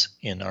connections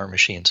in our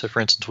machine. So for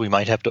instance, we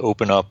might have to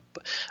open up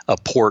a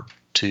port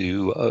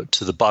to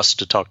the bus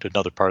to talk to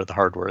another part of the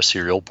hardware, a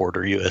serial port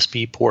or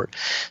USB port.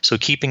 So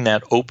keeping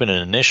that open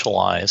and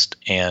initialized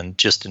and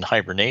just in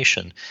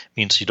hibernation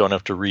means you don't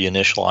have to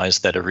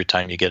reinitialize that every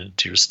time you get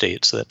into your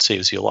state. So that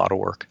saves you a lot of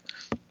work.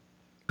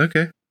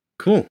 Okay,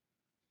 cool.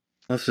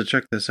 I'll have to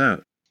check this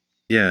out.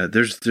 Yeah,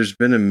 there's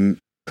been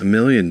a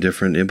million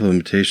different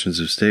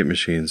implementations of state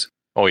machines.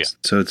 Oh, yeah.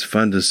 So it's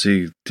fun to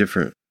see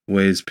different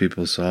ways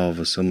people solve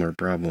a similar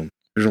problem.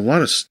 There's a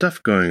lot of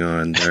stuff going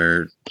on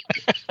there.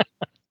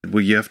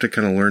 Well, you have to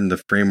kind of learn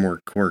the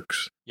framework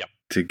quirks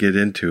to get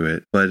into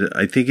it. But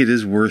I think it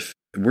is worth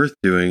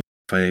doing.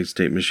 Finite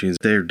state machines,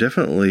 they're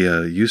definitely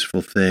a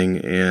useful thing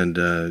and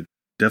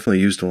definitely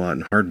used a lot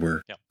in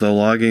hardware. Yep. The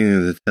logging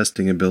and the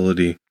testing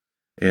ability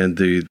and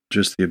the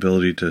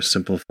ability to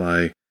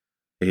simplify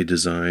a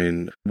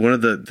design. One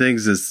of the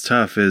things that's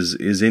tough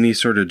is any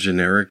sort of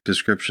generic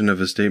description of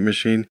a state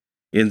machine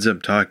ends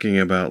up talking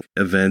about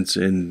events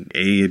in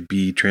A and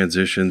B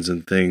transitions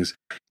and things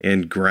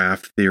and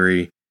graph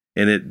theory.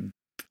 And it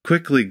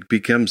quickly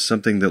becomes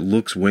something that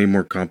looks way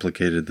more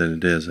complicated than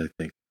it is, I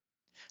think.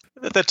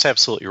 That's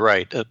absolutely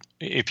right.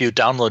 If you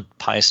download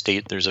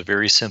PyState, there's a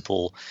very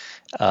simple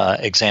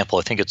example.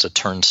 I think it's a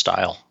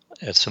turnstile.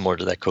 It's similar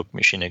to that Coke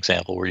machine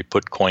example where you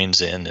put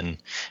coins in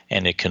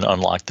and it can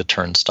unlock the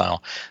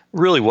turnstile.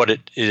 Really, what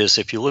it is,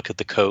 if you look at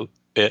the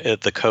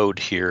code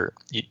here,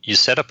 you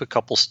set up a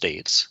couple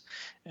states,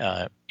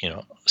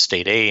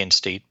 state A and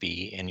state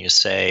B, and you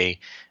say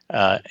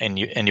and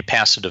you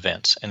pass it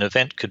events. An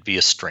event could be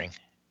a string,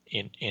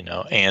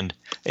 and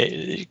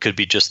it could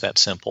be just that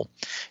simple.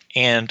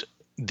 And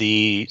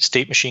the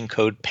state machine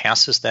code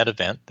passes that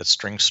event, that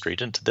string,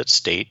 straight into that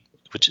state,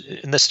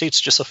 and the state's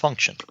just a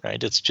function,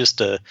 right? It's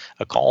just a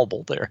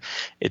callable there.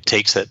 It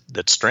takes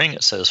that string.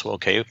 It says, well,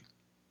 okay,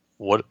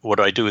 what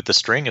do I do with the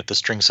string? If the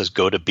string says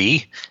go to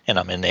B and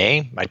I'm in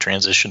A, I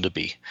transition to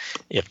B.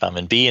 If I'm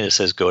in B and it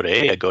says go to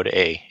A, I go to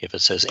A. If it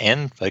says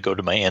N, I go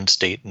to my end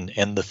state and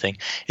end the thing.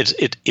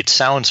 It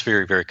sounds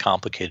very, very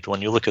complicated.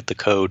 When you look at the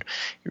code,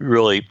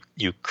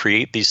 you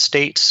create these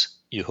states,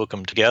 you hook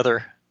them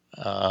together,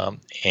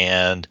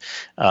 and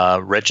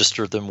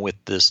register them with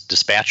this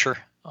dispatcher,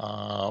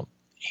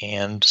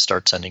 and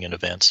start sending in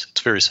events.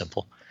 It's very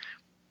simple.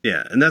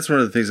 Yeah, and that's one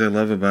of the things I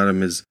love about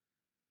them is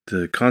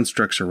the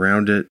constructs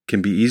around it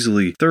can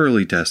be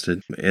thoroughly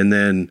tested, and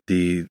then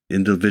the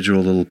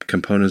individual little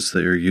components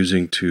that you're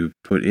using to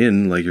put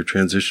in, like your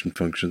transition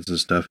functions and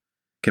stuff,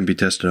 can be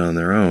tested on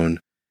their own.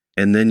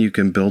 And then you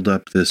can build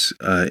up this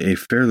a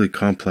fairly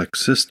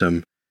complex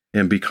system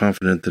and be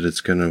confident that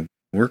it's going to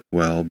work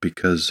well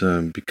because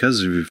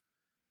you've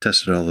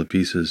tested all the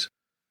pieces.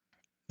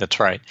 That's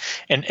right.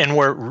 And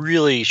where it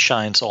really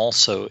shines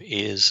also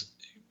is,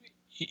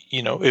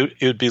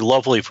 it would be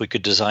lovely if we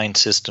could design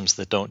systems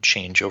that don't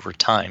change over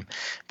time.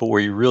 But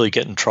where you really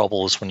get in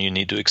trouble is when you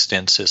need to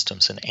extend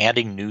systems. And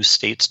adding new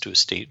states to a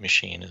state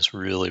machine is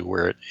really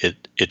where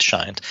it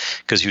shines.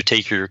 Because you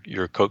take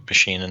your Coke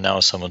machine and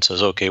now someone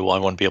says, okay, well, I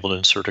want to be able to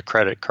insert a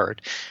credit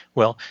card.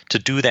 Well, to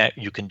do that,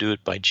 you can do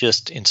it by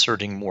just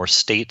inserting more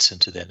states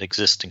into that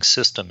existing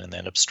system, and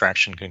that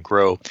abstraction can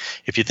grow.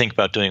 If you think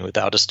about doing it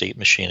without a state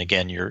machine,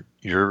 again,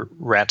 your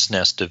rat's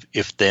nest of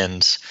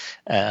if-thens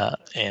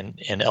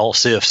and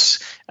else-ifs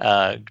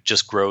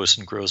just grows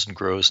and grows and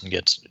grows and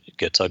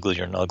gets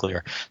uglier and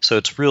uglier. So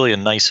it's really a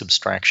nice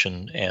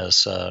abstraction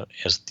as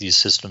these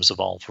systems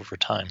evolve over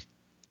time.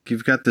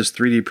 You've got this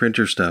 3D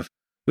printer stuff.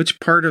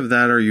 Which part of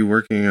that are you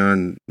working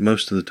on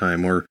most of the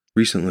time or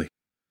recently?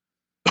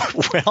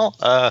 Well,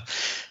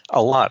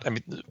 a lot. I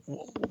mean,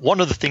 one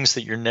of the things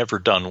that you're never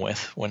done with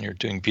when you're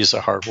doing piece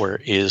of hardware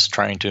is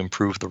trying to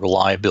improve the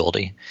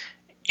reliability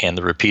and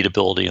the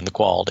repeatability and the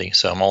quality.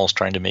 So I'm always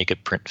trying to make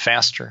it print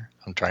faster.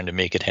 I'm trying to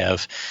make it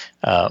have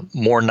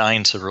more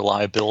nines of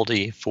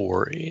reliability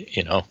for,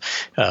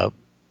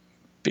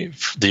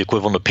 the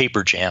equivalent of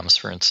paper jams,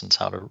 for instance,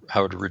 how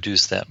to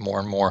reduce that more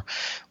and more.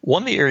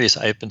 One of the areas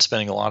I've been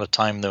spending a lot of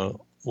time,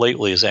 though,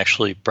 lately is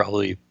actually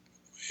probably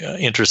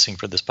interesting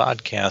for this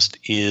podcast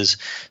is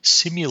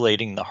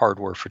simulating the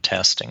hardware for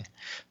testing.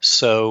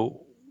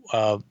 So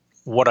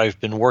what I've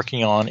been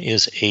working on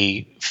is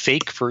a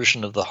fake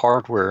version of the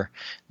hardware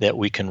that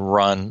we can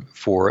run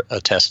for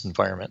a test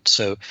environment.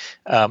 So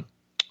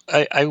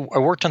I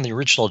worked on the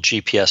original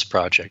GPS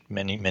project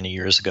many, many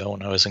years ago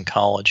when I was in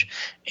college,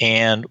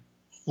 and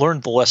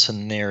learned the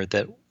lesson there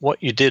that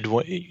what you did,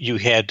 you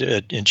had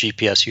in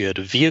GPS, you had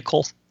a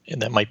vehicle,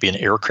 and that might be an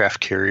aircraft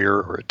carrier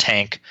or a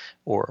tank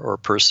or a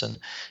person.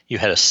 You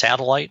had a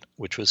satellite,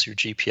 which was your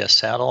GPS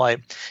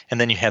satellite,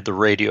 and then you had the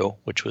radio,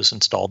 which was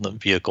installed in the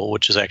vehicle,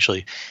 which is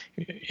actually,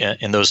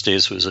 in those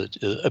days, was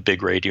a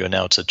big radio.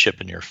 Now it's a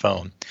chip in your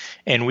phone.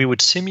 And we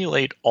would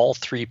simulate all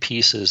three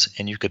pieces,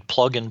 and you could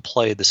plug and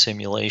play the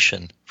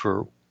simulation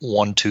for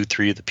 1, 2,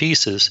 3 of the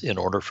pieces in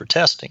order for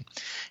testing.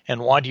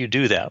 And why do you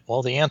do that?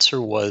 Well, the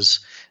answer was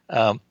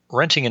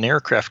renting an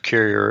aircraft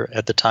carrier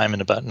at the time in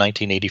about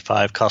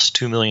 1985 cost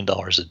 $2 million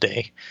a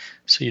day.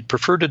 So you'd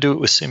prefer to do it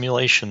with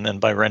simulation than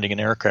by renting an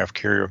aircraft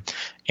carrier.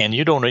 And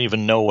you don't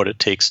even know what it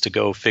takes to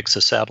go fix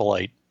a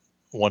satellite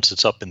once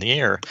it's up in the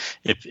air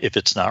if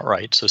it's not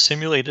right. So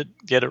simulate it,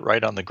 get it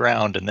right on the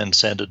ground, and then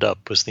send it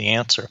up was the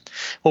answer.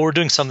 Well, we're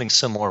doing something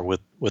similar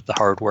with the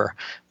hardware,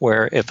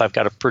 where if I've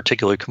got a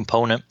particular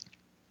component,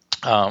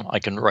 I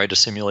can write a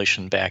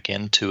simulation back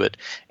into it,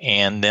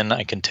 and then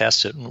I can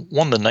test it. And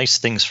one of the nice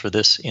things for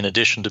this, in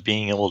addition to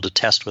being able to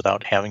test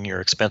without having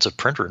your expensive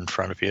printer in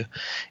front of you,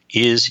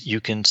 is you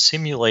can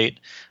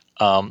simulate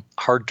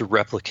hard to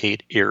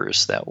replicate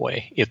errors that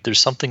way. If there's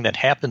something that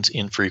happens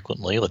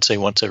infrequently, let's say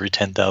once every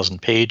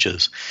 10,000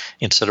 pages,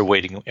 instead of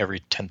waiting every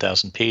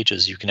 10,000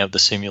 pages, you can have the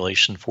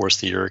simulation force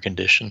the error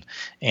condition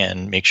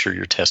and make sure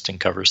your testing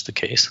covers the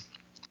case.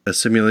 A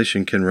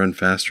simulation can run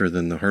faster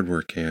than the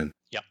hardware can.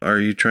 Yep. Are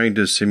you trying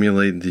to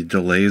simulate the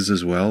delays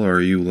as well, or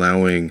are you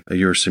allowing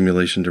your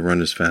simulation to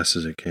run as fast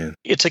as it can?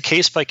 It's a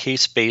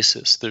case-by-case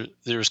basis.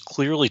 There's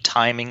clearly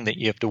timing that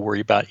you have to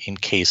worry about in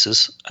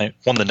cases.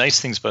 One of the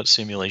nice things about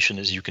simulation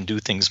is you can do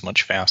things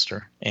much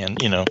faster. And,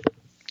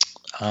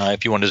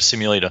 If you wanted to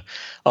simulate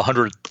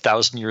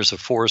 100,000 years of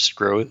forest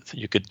growth,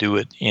 you could do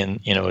it in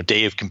a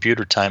day of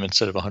computer time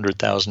instead of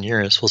 100,000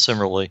 years. Well,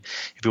 similarly,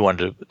 if you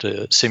wanted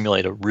to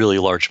simulate a really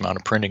large amount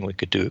of printing, we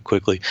could do it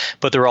quickly.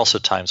 But there are also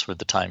times where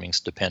the timing's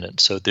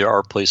dependent. So there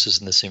are places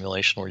in the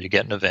simulation where you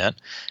get an event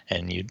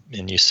and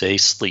you say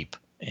sleep,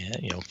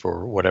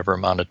 for whatever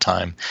amount of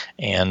time,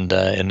 and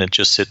it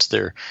just sits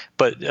there.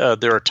 But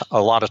there are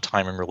a lot of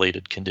timing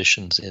related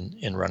conditions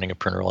in running a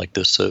printer like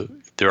this. So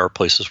there are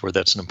places where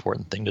that's an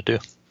important thing to do.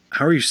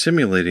 How are you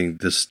simulating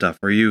this stuff?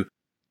 Do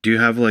you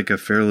have like a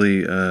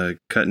fairly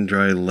cut and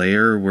dry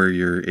layer where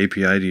your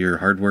API to your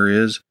hardware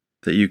is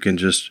that you can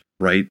just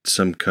write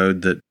some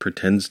code that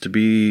pretends to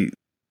be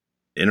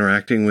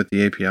interacting with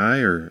the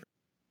API, or?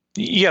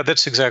 Yeah,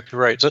 that's exactly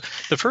right. So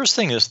the first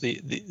thing is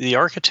the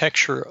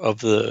architecture of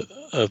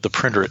the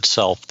printer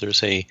itself.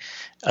 There's a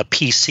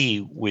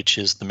PC, which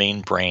is the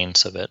main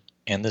brains of it,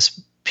 and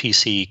this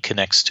PC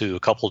connects to a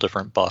couple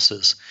different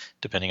buses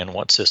depending on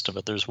what system.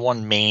 But there's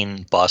one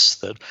main bus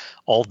that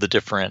all the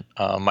different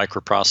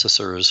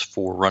microprocessors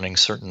for running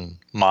certain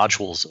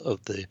modules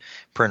of the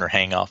printer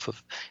hang off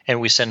of, and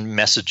we send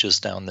messages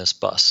down this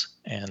bus.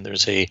 And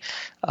there's a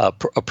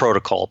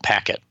protocol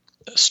packet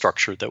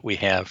structure that we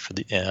have for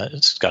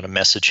it's got a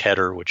message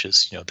header, which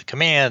is the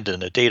command,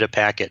 and a data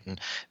packet,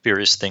 and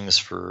various things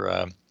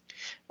for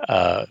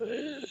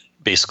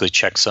basically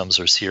checksums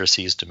or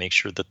CRCs to make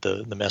sure that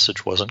the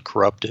message wasn't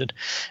corrupted.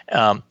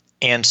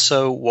 And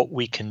so what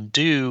we can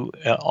do,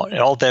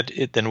 all that,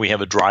 then we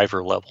have a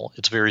driver level.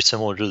 It's very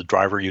similar to the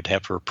driver you'd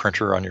have for a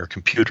printer on your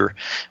computer,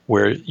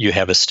 where you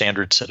have a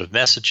standard set of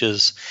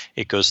messages.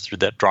 It goes through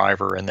that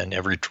driver, and then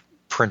every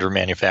printer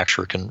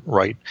manufacturer can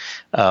write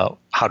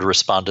how to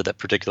respond to that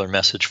particular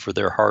message for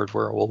their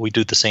hardware. Well, we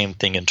do the same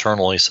thing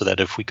internally, so that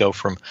if we go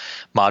from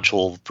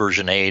module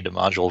version A to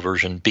module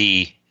version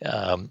B,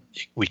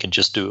 we can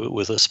just do it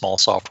with a small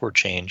software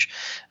change.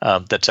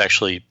 That's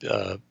actually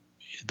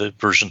the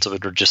versions of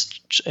it are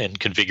just in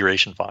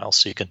configuration files.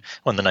 So you can,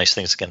 one of the nice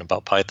things again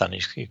about Python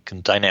is you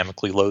can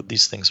dynamically load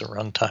these things at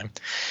runtime.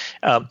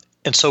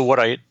 And so what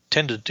I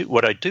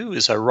do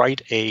is I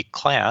write a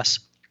class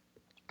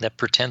that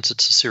pretends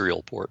it's a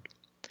serial port,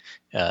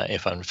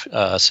 if I'm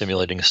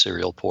simulating a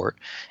serial port.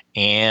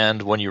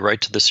 And when you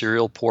write to the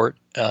serial port,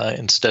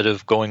 instead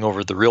of going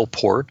over the real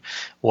port,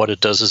 what it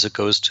does is it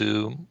goes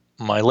to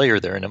my layer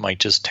there, and it might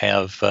just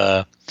have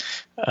a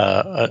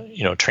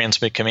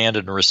transmit command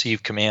and a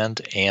receive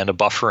command and a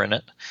buffer in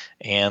it.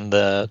 And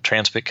the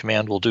transmit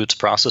command will do its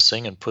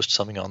processing and push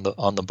something on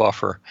the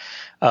buffer.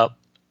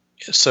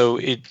 So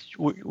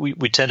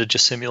we tend to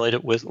just simulate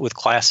it with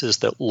classes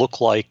that look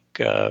like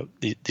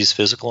these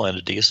physical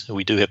entities.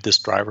 We do have this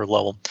driver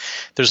level.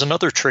 There's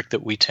another trick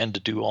that we tend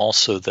to do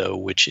also, though,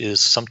 which is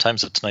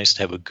sometimes it's nice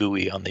to have a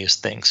GUI on these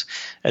things.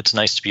 It's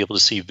nice to be able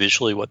to see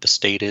visually what the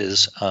state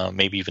is,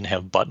 maybe even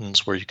have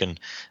buttons where you can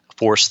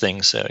force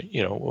things.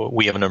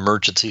 We have an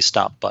emergency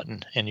stop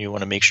button, and you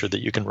want to make sure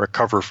that you can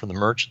recover from the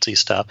emergency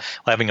stop.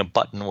 Well, having a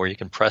button where you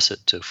can press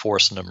it to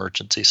force an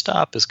emergency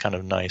stop is kind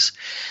of nice.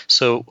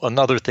 So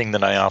another thing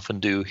that I often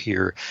do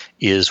here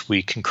is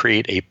we can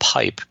create a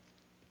pipe,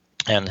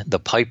 and the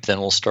pipe then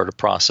will start a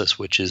process,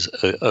 which is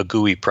a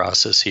GUI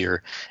process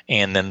here,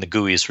 and then the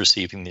GUI is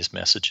receiving these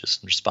messages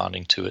and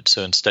responding to it.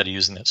 So instead of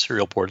using that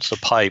serial port, it's a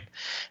pipe.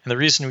 And the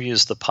reason we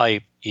use the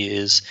pipe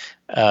is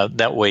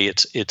that way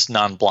it's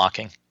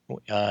non-blocking.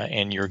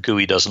 And your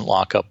GUI doesn't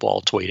lock up while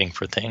it's waiting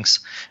for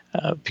things,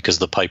 because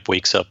the pipe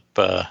wakes up.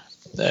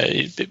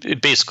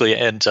 It basically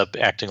ends up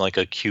acting like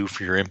a queue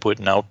for your input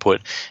and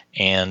output.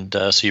 And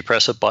so you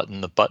press a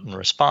button, the button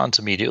responds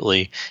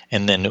immediately,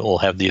 and then it will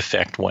have the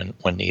effect when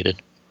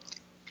needed.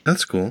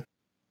 That's cool.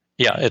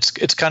 Yeah, it's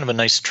kind of a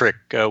nice trick.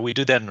 We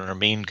do that in our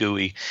main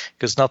GUI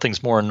because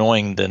nothing's more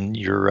annoying than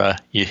you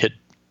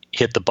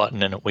hit the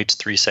button and it waits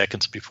 3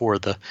 seconds before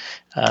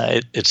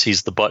it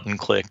sees the button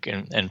click,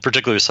 and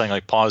particularly something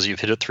like pause, you've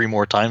hit it 3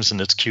 more times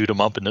and it's queued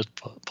them up and it's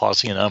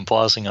pausing and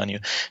unpausing on you.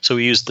 So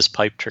we use this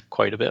pipe trick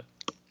quite a bit.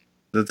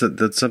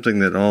 That's something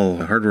that all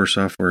hardware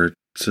software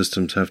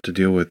systems have to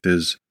deal with,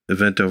 is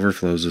event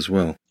overflows as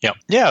well. Yeah.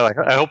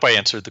 I hope I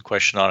answered the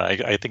question on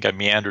it. I think I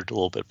meandered a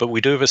little bit, but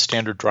we do have a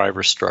standard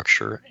driver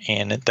structure,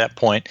 and at that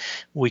point,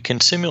 we can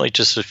simulate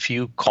just a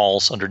few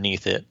calls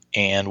underneath it.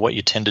 And what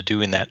you tend to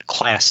do in that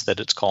class that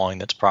it's calling,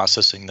 that's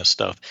processing this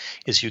stuff,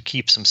 is you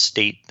keep some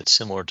state that's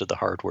similar to the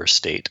hardware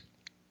state.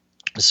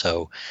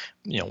 So,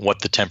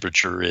 what the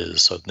temperature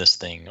is of this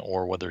thing,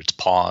 or whether it's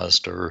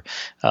paused, or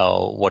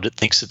what it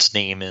thinks its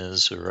name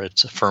is, or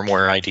it's a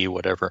firmware ID,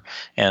 whatever.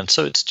 And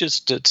so it's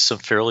some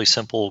fairly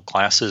simple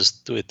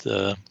classes with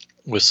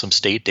some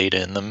state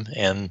data in them.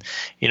 And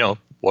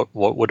what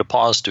would a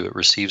pause do? It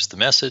receives the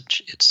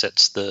message, it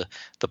sets the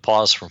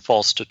pause from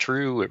false to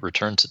true, it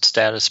returns its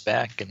status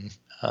back, and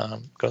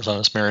goes on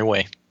its merry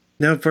way.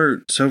 Now,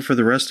 for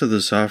the rest of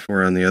the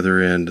software on the other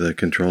end, the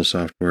control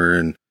software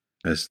and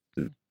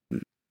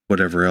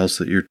whatever else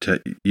that you're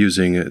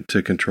using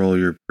to control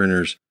your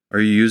printers, are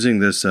you using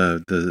this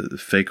the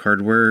fake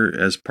hardware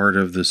as part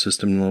of the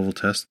system level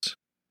tests?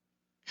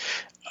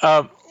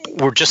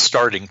 We're just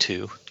starting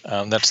to.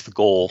 That's the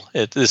goal.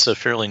 This is a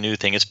fairly new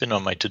thing. It's been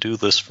on my to-do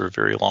list for a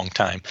very long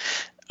time.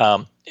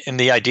 And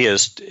the idea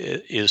is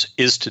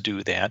to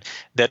do that.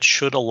 That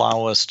should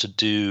allow us to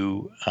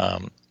do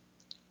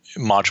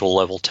module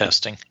level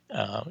testing,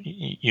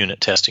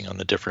 unit testing on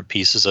the different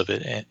pieces of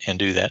it, and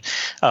do that.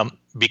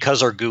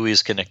 Because our GUI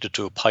is connected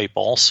to a pipe,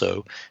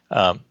 also,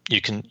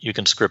 you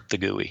can script the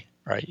GUI.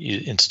 Right.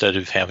 Instead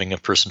of having a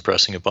person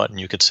pressing a button,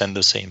 you could send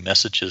the same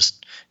messages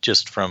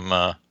just from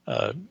a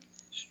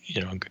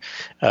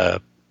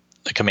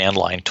command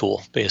line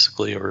tool,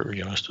 basically, or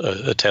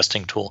a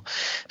testing tool.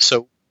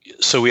 So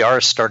we are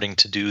starting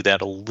to do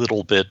that a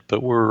little bit,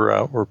 but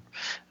we're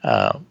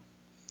not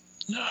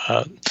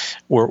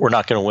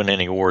going to win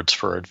any awards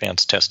for our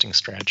advanced testing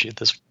strategy at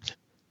this point.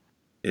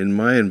 In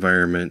my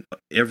environment,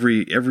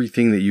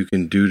 everything that you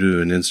can do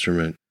to an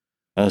instrument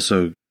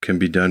also can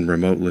be done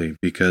remotely,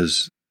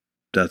 because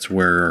that's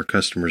where our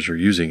customers are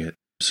using it.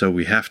 So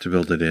we have to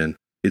build it in.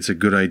 It's a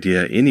good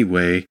idea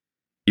anyway,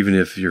 even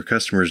if your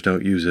customers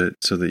don't use it,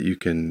 so that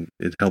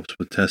it helps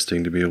with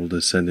testing to be able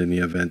to send in the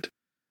event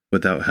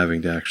without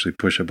having to actually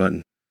push a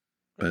button.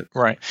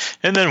 Right.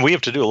 And then we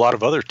have to do a lot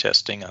of other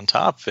testing on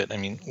top of it. I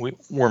mean,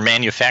 we're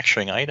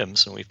manufacturing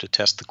items, and we have to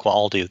test the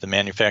quality of the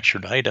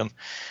manufactured item.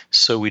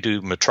 So we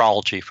do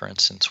metrology, for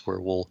instance, where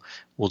we'll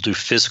do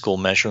physical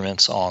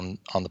measurements on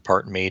the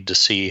part made to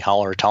see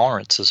how our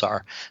tolerances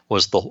are.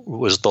 Was the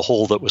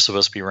hole that was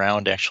supposed to be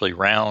round actually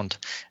round?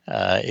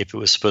 If it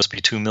was supposed to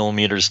be 2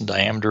 millimeters in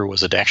diameter,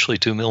 was it actually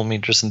 2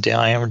 millimeters in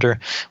diameter?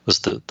 Was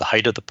the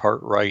height of the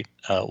part right?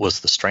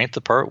 Was the strength of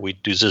the part? We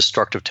do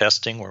destructive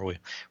testing where we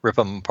rip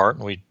them apart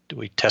and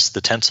we test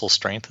the tensile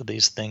strength of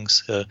these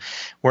things.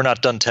 We're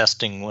not done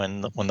testing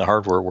when the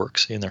hardware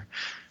works either.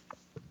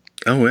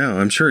 Oh yeah,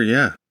 I'm sure.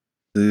 Yeah,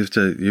 you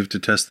have to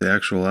test the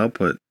actual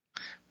output.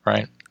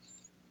 Right.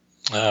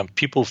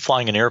 People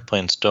flying in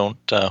airplanes don't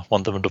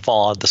want them to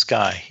fall out of the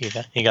sky.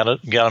 You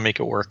gotta make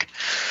it work.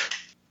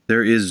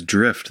 There is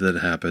drift that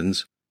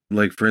happens.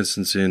 Like, for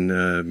instance, in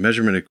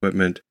measurement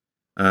equipment,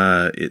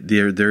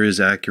 there is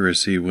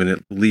accuracy when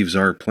it leaves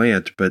our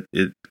plant, but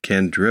it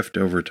can drift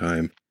over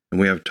time, and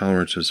we have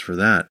tolerances for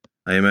that.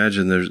 I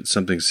imagine there's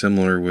something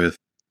similar with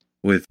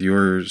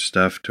your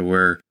stuff, to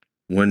where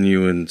when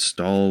you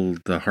install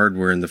the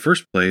hardware in the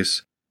first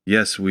place,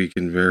 yes, we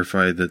can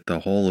verify that the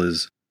hole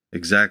is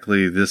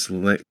exactly this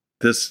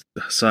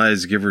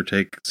size, give or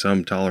take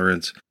some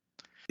tolerance.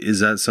 Is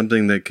that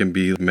something that can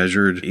be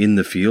measured in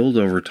the field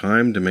over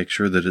time to make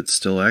sure that it's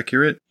still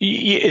accurate?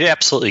 It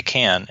absolutely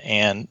can,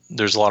 and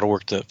there's a lot of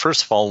work to.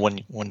 First of all,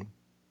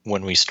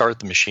 when we start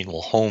the machine,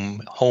 we'll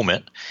home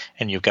it,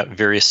 and you've got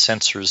various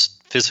sensors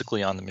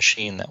physically on the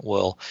machine that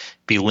will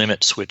be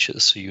limit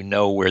switches, so you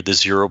know where the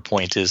 0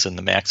 point is and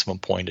the maximum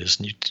point is,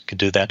 and you can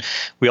do that.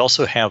 We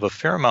also have a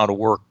fair amount of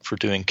work for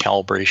doing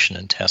calibration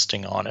and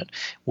testing on it.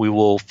 We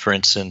will, for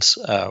instance,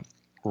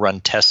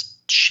 run test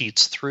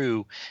sheets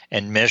through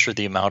and measure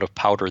the amount of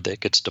powder that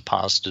gets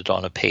deposited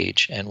on a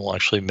page, and we'll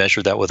actually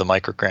measure that with a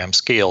microgram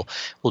scale.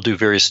 We'll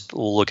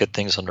look at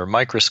things under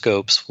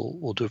microscopes.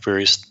 We'll do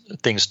various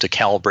things to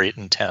calibrate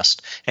and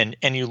test, and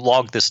you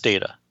log this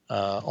data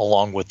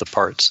along with the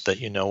parts, so that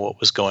you know what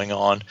was going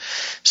on.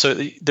 So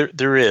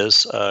there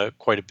is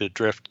quite a bit of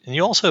drift, and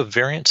you also have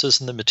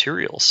variances in the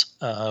materials.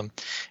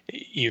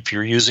 If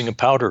you're using a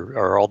powder,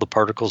 are all the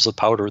particles of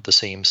powder the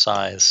same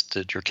size?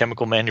 Did your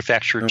chemical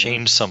manufacturer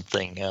change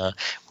something?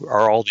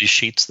 Are all these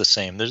sheets the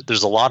same?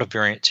 There's a lot of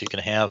variance you can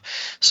have.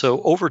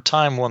 So over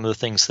time, one of the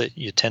things that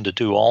you tend to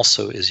do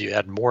also is you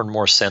add more and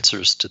more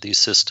sensors to these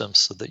systems,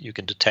 so that you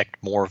can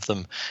detect more of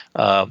them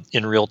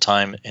in real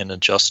time and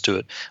adjust to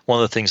it.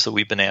 One of the things that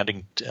we've been adding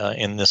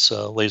in this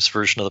latest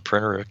version of the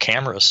printer are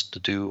cameras to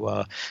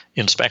do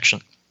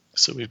inspection.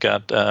 So we've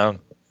got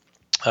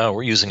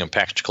we're using a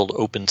package called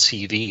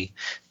OpenCV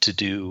to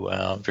do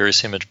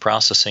various image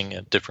processing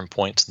at different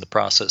points in the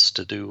process,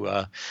 to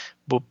do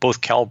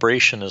both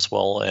calibration as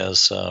well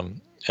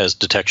as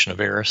detection of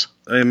errors.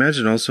 I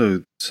imagine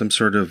also some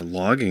sort of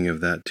logging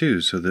of that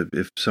too, so that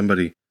if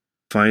somebody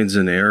finds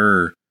an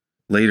error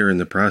later in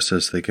the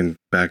process, they can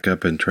back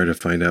up and try to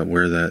find out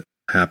where that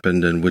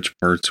happened and which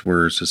parts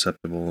were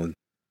susceptible and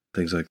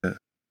things like that.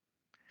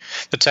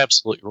 That's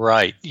absolutely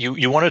right.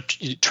 You want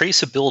to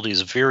traceability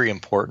is very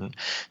important.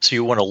 So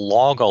you want to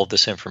log all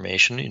this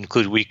information.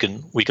 Include we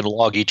can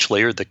log each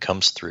layer that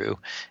comes through,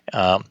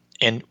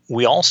 and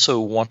we also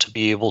want to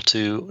be able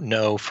to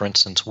know, for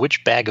instance,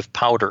 which bag of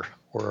powder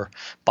or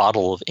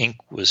bottle of ink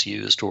was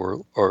used,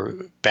 or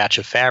batch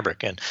of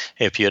fabric. And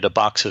if you had a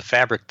box of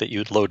fabric that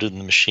you'd loaded in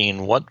the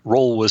machine, what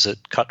roll was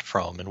it cut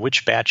from, and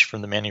which batch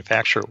from the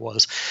manufacturer it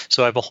was.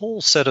 So I have a whole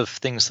set of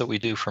things that we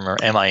do from our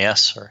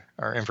MIS, or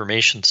our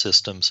information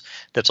systems,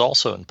 that's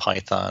also in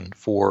Python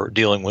for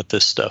dealing with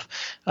this stuff.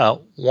 One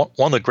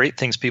of the great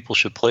things people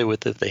should play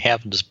with if they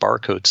have is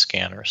barcode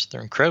scanners. They're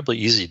incredibly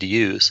easy to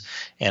use,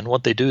 and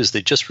what they do is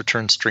they just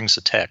return strings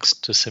of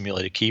text to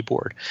simulate a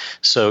keyboard.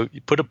 So you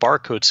put a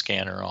barcode scanner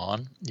scanner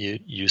on.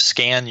 You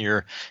scan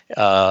your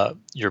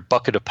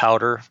bucket of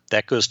powder.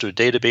 That goes to a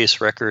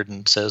database record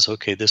and says,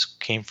 okay, this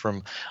came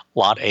from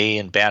lot A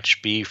and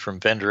batch B from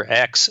vendor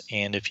X.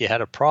 And if you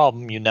had a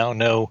problem, you now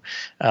know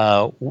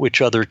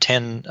which other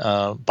 10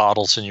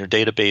 bottles in your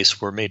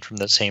database were made from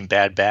that same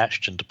bad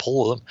batch and to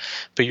pull them.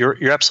 But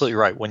you're absolutely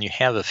right. When you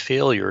have a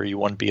failure, you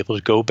want to be able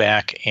to go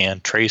back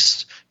and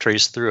trace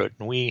through it.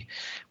 And we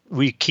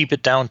keep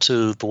it down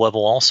to the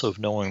level also of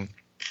knowing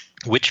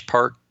which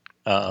part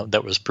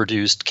that was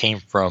produced came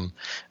from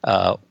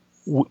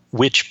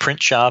which print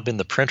job in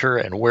the printer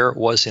and where it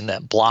was in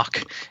that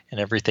block and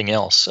everything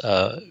else,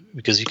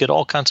 because you get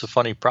all kinds of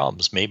funny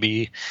problems.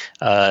 Maybe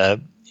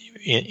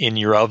in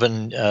your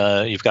oven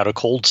you've got a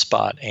cold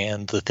spot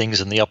and the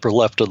things in the upper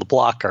left of the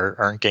block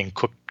aren't getting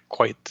cooked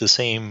quite the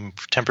same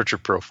temperature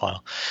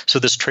profile. So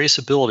this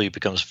traceability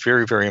becomes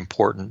very, very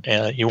important.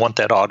 You want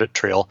that audit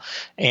trail,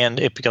 and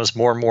it becomes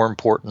more and more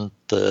important.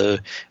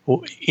 If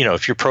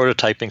you're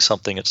prototyping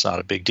something, it's not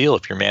a big deal.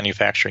 If you're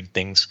manufacturing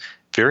things,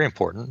 very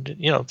important.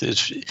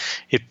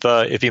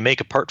 If you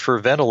make a part for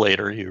a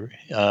ventilator, you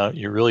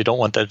really don't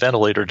want that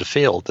ventilator to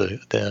fail.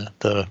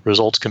 The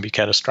results can be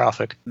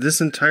catastrophic.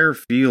 This entire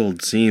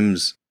field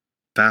seems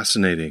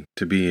fascinating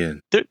to be in.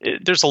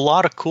 There's a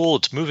lot of cool.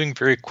 It's moving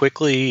very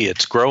quickly.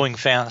 It's growing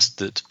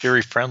fast. It's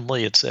very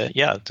friendly.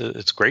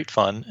 It's great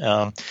fun.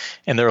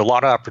 And there are a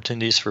lot of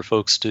opportunities for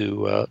folks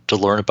to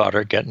learn about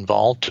or get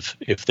involved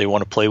if they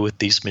want to play with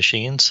these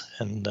machines.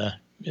 And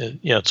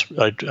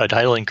I'd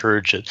highly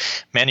encourage it.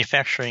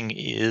 Manufacturing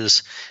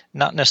is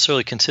not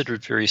necessarily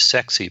considered very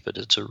sexy, but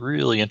it's a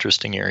really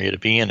interesting area to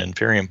be in and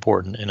very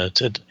important. And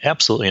it's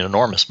absolutely an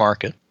enormous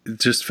market.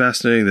 It's just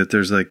fascinating that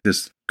there's like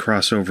this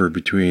crossover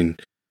between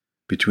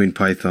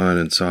Python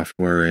and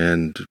software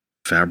and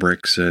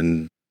fabrics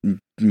and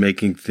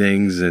making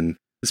things, and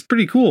it's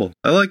pretty cool.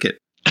 I like it.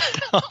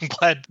 I'm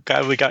glad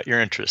we got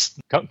your interest.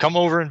 Come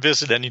over and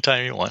visit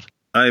anytime you want.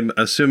 I'm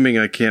assuming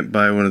I can't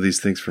buy one of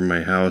these things for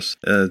my house.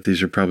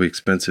 These are probably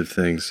expensive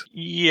things.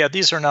 Yeah,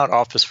 these are not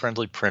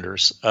office-friendly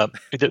printers. Some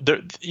of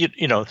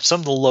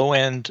the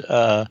low-end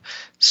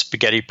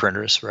spaghetti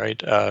printers,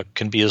 right,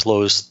 can be as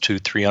low as to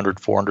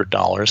 $300,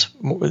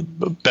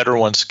 $400. Better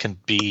ones can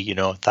be,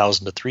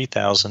 $1,000 to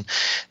 $3,000.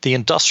 The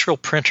industrial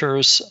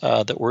printers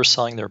that we're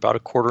selling, they're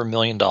about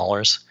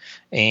 $250,000.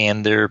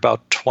 And they're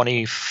about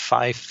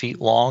 25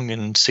 feet long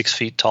and 6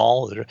 feet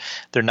tall.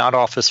 They're not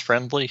office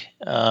friendly.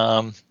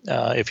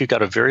 If you've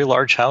got a very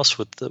large house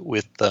with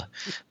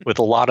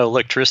a lot of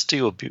electricity,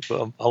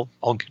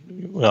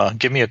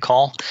 give me a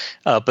call.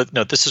 But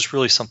no, this is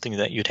really something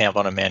that you'd have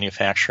on a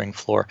manufacturing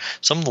floor.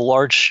 Some of the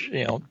large,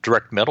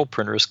 direct metal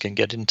printers can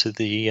get into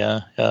the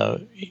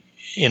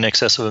in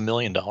excess of $1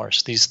 million.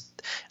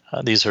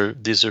 These are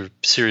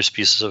serious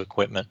pieces of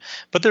equipment,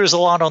 but there's a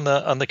lot on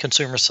the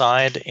consumer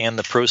side and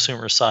the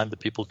prosumer side that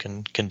people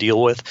can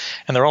deal with,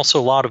 and there are also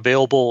a lot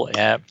available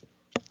at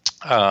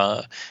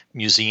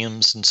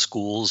museums and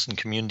schools and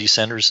community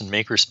centers and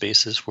maker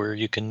spaces where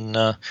you can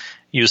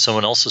use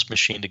someone else's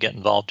machine to get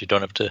involved. You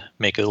don't have to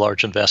make a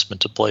large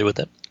investment to play with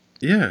it.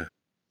 Yeah.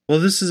 Well,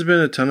 this has been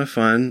a ton of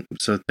fun.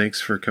 So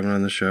thanks for coming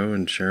on the show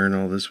and sharing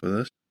all this with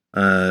us.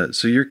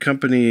 So your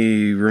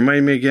company,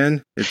 remind me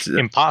again? It's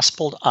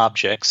Impossible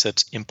Objects.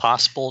 That's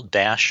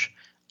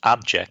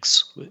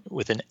impossible-objects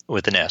with an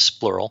S,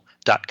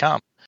 plural.com.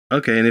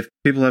 Okay, and if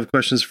people have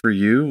questions for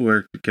you,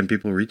 where can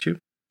people reach you?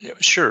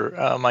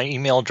 Sure. My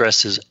email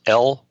address is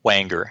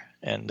lwanger,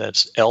 and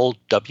that's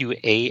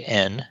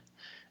LWANGER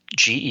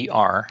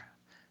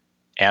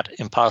at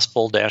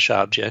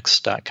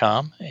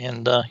impossible-objects.com.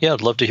 And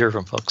I'd love to hear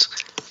from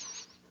folks.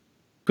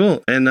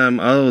 Cool. And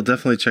I'll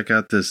definitely check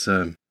out this.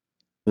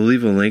 We'll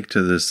leave a link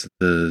to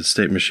the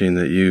state machine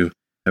that you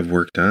have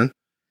worked on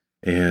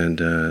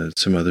and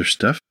some other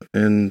stuff.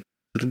 And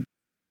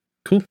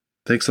cool.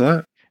 Thanks a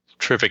lot.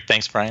 Terrific.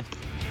 Thanks, Brian.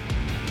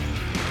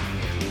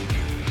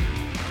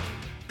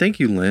 Thank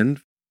you,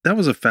 Len. That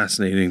was a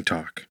fascinating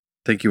talk.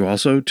 Thank you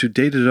also to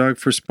Datadog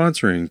for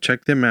sponsoring.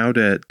 Check them out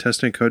at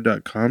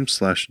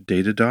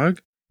testandcode.com/Datadog.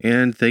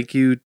 And thank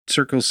you,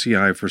 Circle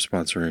CI, for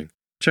sponsoring.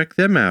 Check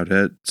them out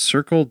at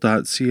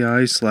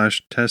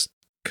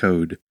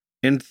circle.ci/testcode.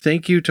 And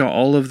thank you to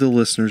all of the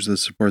listeners that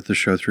support the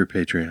show through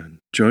Patreon.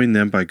 Join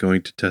them by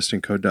going to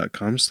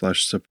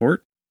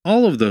testandcode.com/support.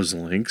 All of those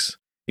links,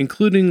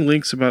 including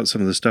links about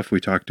some of the stuff we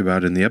talked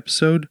about in the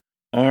episode,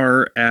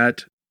 are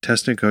at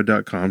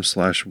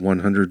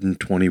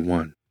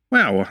testandcode.com/121.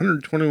 Wow,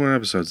 121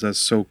 episodes. That's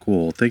so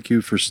cool. Thank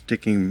you for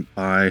sticking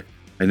by.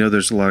 I know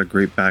there's a lot of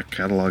great back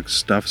catalog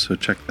stuff, so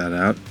check that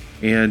out.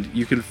 And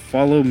you can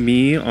follow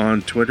me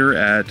on Twitter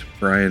at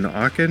Brian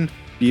Okken.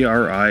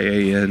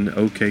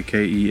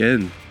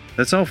 BrianOkken.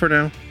 That's all for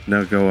now.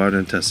 Now go out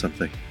and test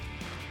something.